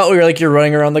hands out where you're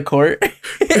running around the court.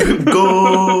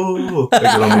 Go!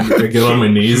 I get on my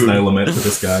knees and I lament for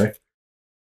this guy.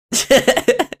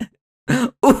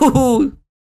 Ooh.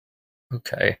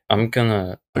 Okay, I'm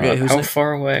gonna. How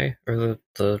far away are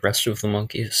the rest of the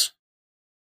monkeys?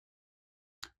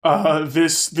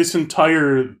 This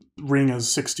entire ring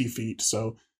is 60 feet,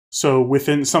 so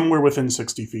somewhere within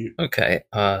 60 feet. Okay,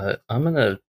 I'm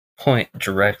gonna point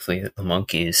directly at the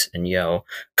monkeys and yell,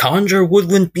 "Conjure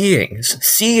woodland beings,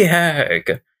 sea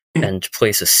hag!" and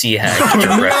place a sea hag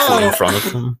directly in front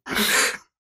of them.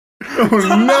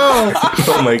 Oh no!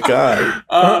 Oh my god!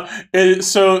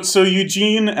 So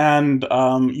Eugene and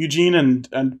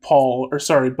Paul, or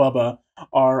sorry, Bubba,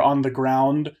 are on the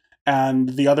ground, and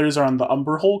the others are on the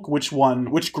Umber Hulk. Which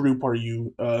group are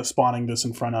you spawning this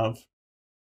in front of?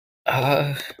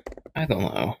 I don't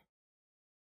know.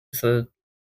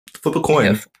 Flip a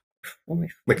coin. Yeah,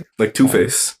 like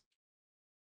Two-Face.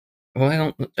 Well, I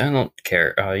don't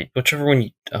care. Whichever one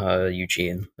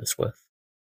Eugene is with.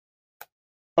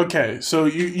 Okay, so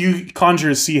you conjure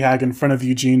a sea hag in front of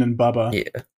Eugene and Bubba.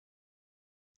 Yeah.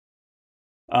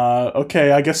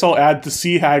 Okay, I guess I'll add the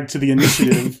sea hag to the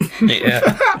initiative.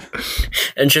 Yeah.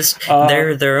 And just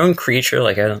they're their own creature,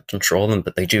 I don't control them,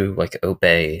 but they do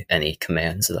obey any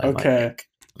commands that I might make.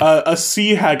 A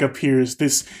sea hag appears,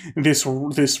 this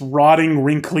rotting,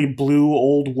 wrinkly blue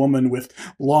old woman with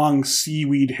long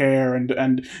seaweed hair,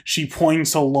 and she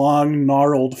points a long,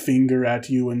 gnarled finger at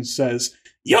you and says,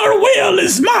 "Your will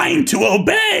is mine to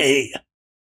obey!"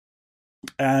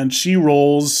 And she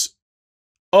rolls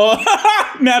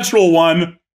natural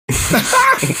 1.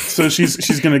 So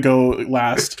she's gonna go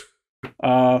last.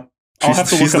 I'll have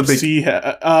to look up sea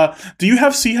hag. Do you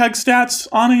have sea hag stats,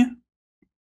 Ani?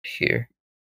 Here.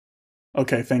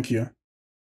 Okay, thank you.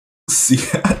 Sea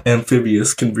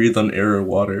amphibious, can breathe on air or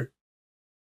water.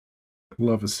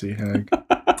 Love a sea hag.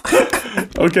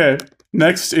 Okay,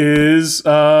 next is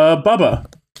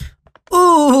Bubba.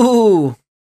 Ooh!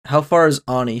 How far is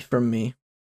Ani from me?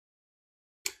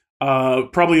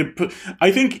 Probably.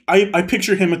 I think I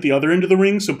picture him at the other end of the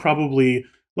ring, so probably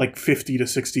 50 to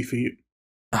 60 feet.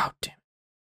 Oh damn.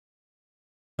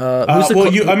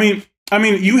 I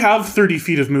mean, you have 30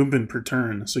 feet of movement per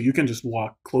turn, so you can just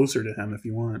walk closer to him if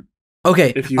you want.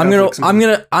 Okay, I'm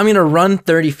gonna run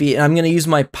 30 feet, and I'm gonna use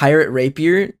my pirate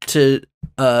rapier to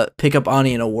pick up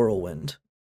Ani in a whirlwind.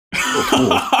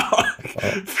 Oh,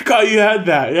 cool. Forgot you had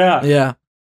that. Yeah. Yeah.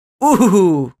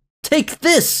 Ooh! Take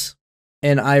this.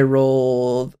 And I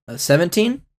rolled a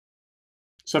 17.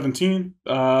 17.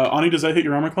 Ani, does that hit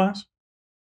your armor class?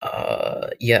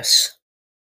 Yes.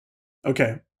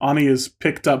 Okay. Ani is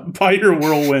picked up by your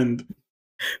whirlwind.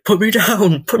 Put me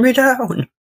down! Put me down!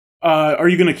 Are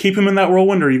you going to keep him in that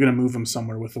whirlwind, or are you going to move him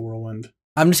somewhere with the whirlwind?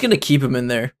 I'm just going to keep him in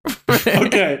there.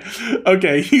 Okay.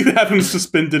 You have him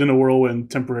suspended in a whirlwind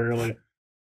temporarily.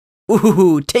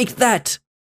 Ooh, take that!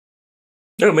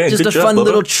 Oh man, just a fun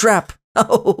little trap.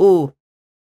 Oh.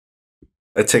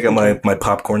 I take out my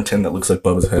popcorn tin that looks like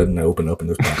Bubba's head, and I open up, and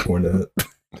there's popcorn in it.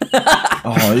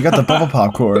 Oh, you got the Bubba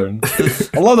popcorn.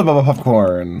 I love the Bubba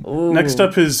popcorn. Ooh. Next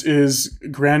up is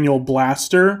Granule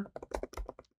Blaster.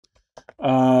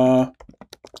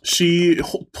 She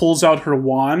pulls out her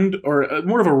wand, or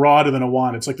more of a rod than a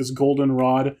wand. It's like this golden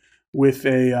rod with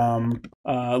a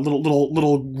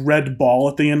little red ball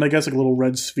at the end, I guess, like a little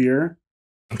red sphere.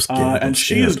 And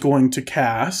she is going to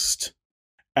cast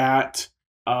at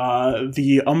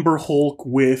the Umber Hulk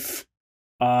with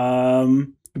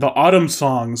the Autumn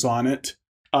Songs on it,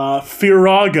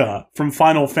 Firaga from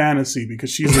Final Fantasy, because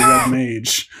she's a red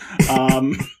mage.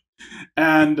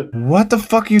 And what the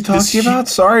fuck are you talking about?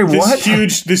 Sorry, what?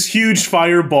 This huge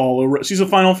fireball. She's a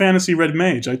Final Fantasy red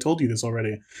mage. I told you this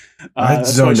already.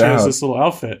 That's why she has this little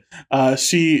outfit.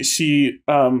 She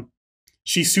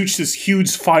shoots this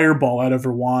huge fireball out of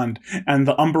her wand, and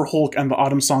the Umber Hulk and the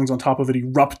Autumn Songs on top of it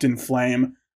erupt in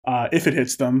flame if it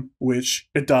hits them, which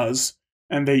it does.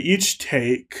 and they each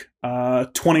take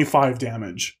 25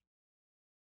 damage.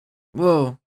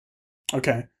 Whoa.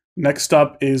 Okay. Next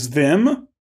up is them.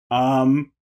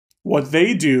 What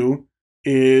they do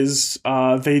is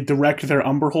they direct their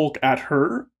Umber Hulk at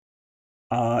her.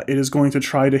 It is going to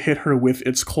try to hit her with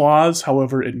its claws,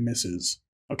 however, it misses.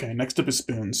 Okay, next up is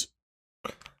Spoons.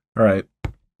 All right.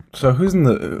 So who's in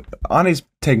the... Ani's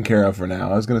taken care of for now.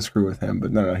 I was going to screw with him,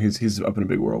 but no, he's up in a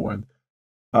big whirlwind.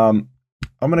 I'm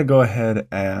going to go ahead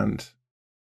and...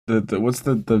 What's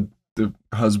the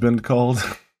husband called?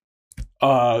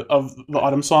 Of the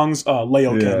Autumn Songs,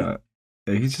 Leoken.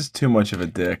 Yeah, he's just too much of a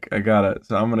dick. I got it.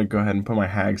 So I'm going to go ahead and put my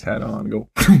hag's hat on and go...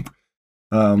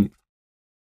 I'm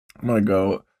going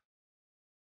to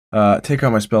go... take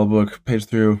out my spell book, page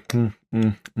through.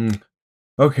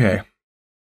 Okay.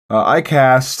 I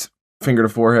cast Finger to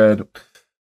Forehead.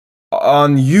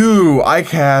 On you, I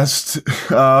cast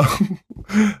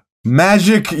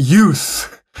Magic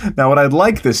Youth. Now, what I'd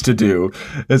like this to do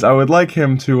is I would like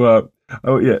him to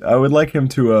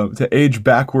to age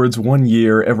backwards 1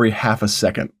 year every half a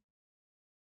second.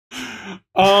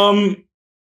 Or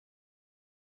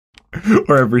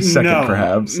every second,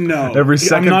 perhaps. No. Every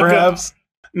second, perhaps.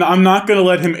 No, I'm not going to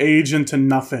let him age into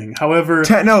nothing. However,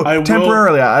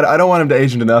 temporarily. I don't want him to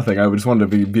age into nothing. I just want him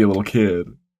to be a little kid.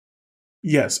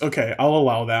 Yes, okay, I'll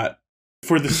allow that.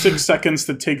 For the 6 seconds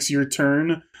that takes your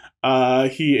turn,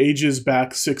 he ages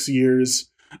back 6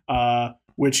 years,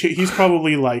 which he's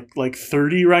probably like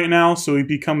 30 right now, so he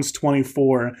becomes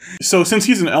 24. So since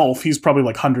he's an elf, he's probably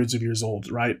like hundreds of years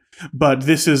old, right? But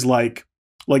this is like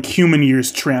human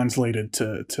years translated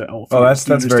to elf. Oh, that's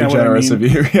very generous of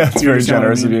you. Yeah, it's very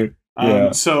generous of you.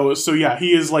 Yeah. So yeah,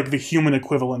 he is like the human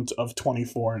equivalent of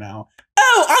 24 now.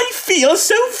 Oh, I feel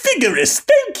so vigorous.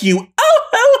 Thank you. Oh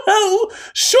ho ho!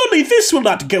 Surely this will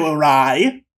not go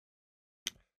awry.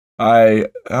 How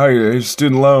are your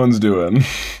student loans doing?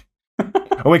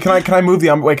 Oh wait, can I move the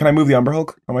Umber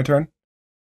Hulk on my turn?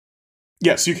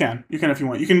 Yes, you can. You can if you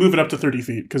want. You can move it up to 30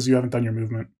 feet because you haven't done your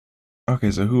movement.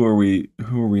 Okay, so who are we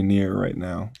near right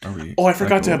now? Are we? Oh, I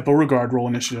forgot to have Beauregard roll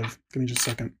initiative. Give me just a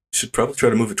second. You should probably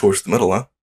try to move it towards the middle, huh?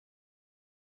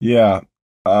 Yeah.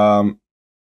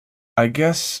 I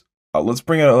guess let's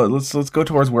bring it. Let's go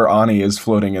towards where Ani is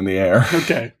floating in the air.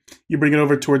 Okay, you bring it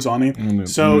over towards Ani.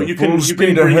 So you can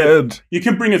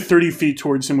bring it 30 feet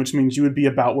towards him, which means you would be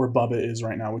about where Bubba is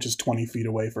right now, which is 20 feet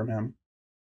away from him.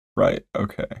 Right.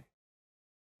 Okay.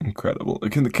 Incredible.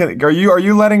 Are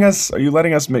you letting us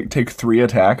take 3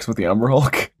 attacks with the Umber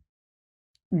Hulk?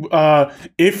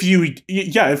 If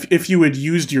you had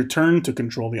used your turn to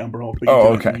control the Umber Hulk, but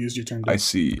you didn't use your turn. I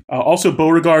see. Also,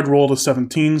 Beauregard rolled a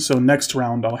 17, so next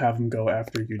round I'll have him go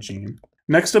after Eugene.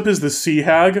 Next up is the Sea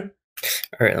Hag.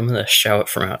 All right, I'm gonna shout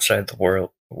from outside the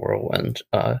whirlwind.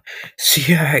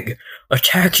 Sea Hag,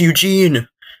 attack Eugene!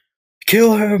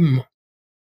 Kill him!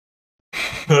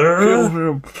 Kill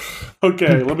him.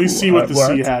 Okay, let me see what the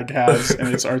Sea Hag has in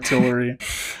its artillery.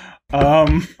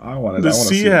 The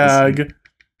Sea Hag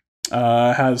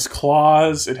has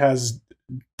claws. It has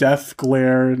death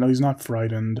glare. No, he's not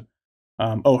frightened.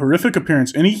 Horrific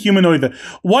appearance. Any humanoid that...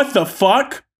 What the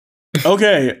fuck?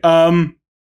 Okay,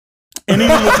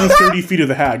 anyone within 30 feet of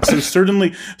the hag.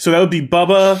 So that would be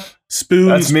Bubba, Spoons,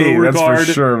 that's me. Beauregard. That's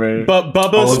for sure, mate.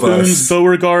 Bubba, Spoons,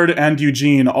 Beauregard, and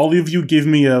Eugene. All of you give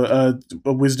me a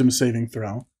wisdom saving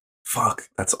throw. Fuck,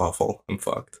 that's awful. I'm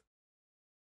fucked.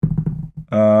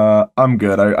 I'm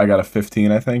good. I got a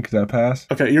 15, I think. Does that pass?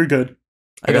 Okay, you're good.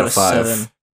 I got a 7.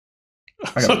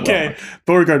 Okay,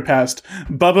 Beauregard passed.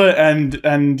 Bubba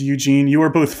and Eugene, you are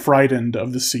both frightened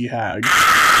of the Sea Hag.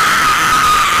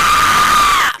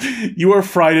 You are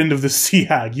frightened of the Sea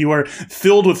Hag. You are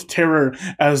filled with terror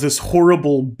as this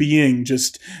horrible being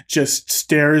just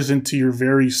stares into your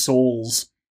very souls.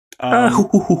 I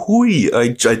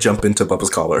jump into Bubba's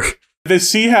collar. The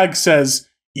Sea Hag says,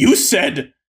 "You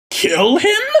said kill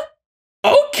him?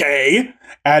 Okay."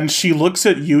 And she looks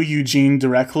at you, Eugene,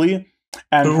 directly,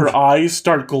 and her eyes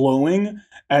start glowing,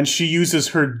 and she uses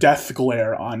her death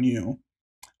glare on you.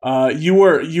 You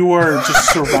are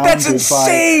just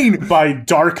surrounded by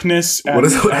darkness. And,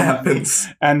 what happens?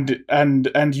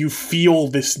 And you feel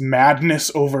this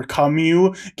madness overcome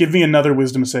you. Give me another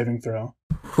wisdom saving throw.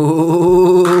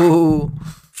 Ooh.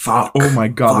 Fuck. Oh my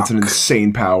god, that's an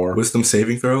insane power. Wisdom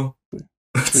saving throw?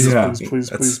 Please.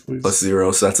 Plus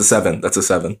 0, so that's a 7. That's a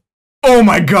 7. Oh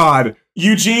my god!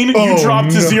 Eugene, you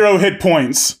dropped to 0 hit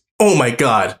points. Oh my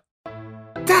god.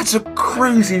 That's a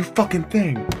crazy fucking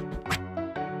thing.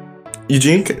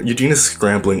 Eugene is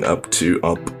scrambling up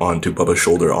onto Bubba's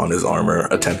shoulder on his armor,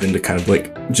 attempting to kind of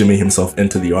like jimmy himself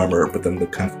into the armor, but then the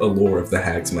kind of allure of the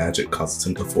hag's magic causes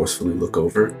him to forcefully look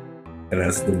over. And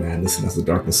as the madness and as the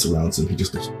darkness surrounds him, he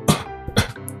just goes,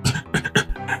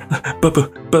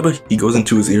 Bubba. He goes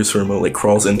into his ears for a moment, like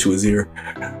crawls into his ear.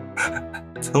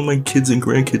 Tell my kids and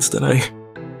grandkids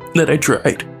that I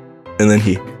tried. And then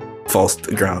he falls to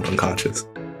the ground unconscious.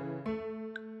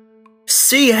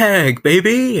 Sea hag,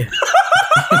 baby!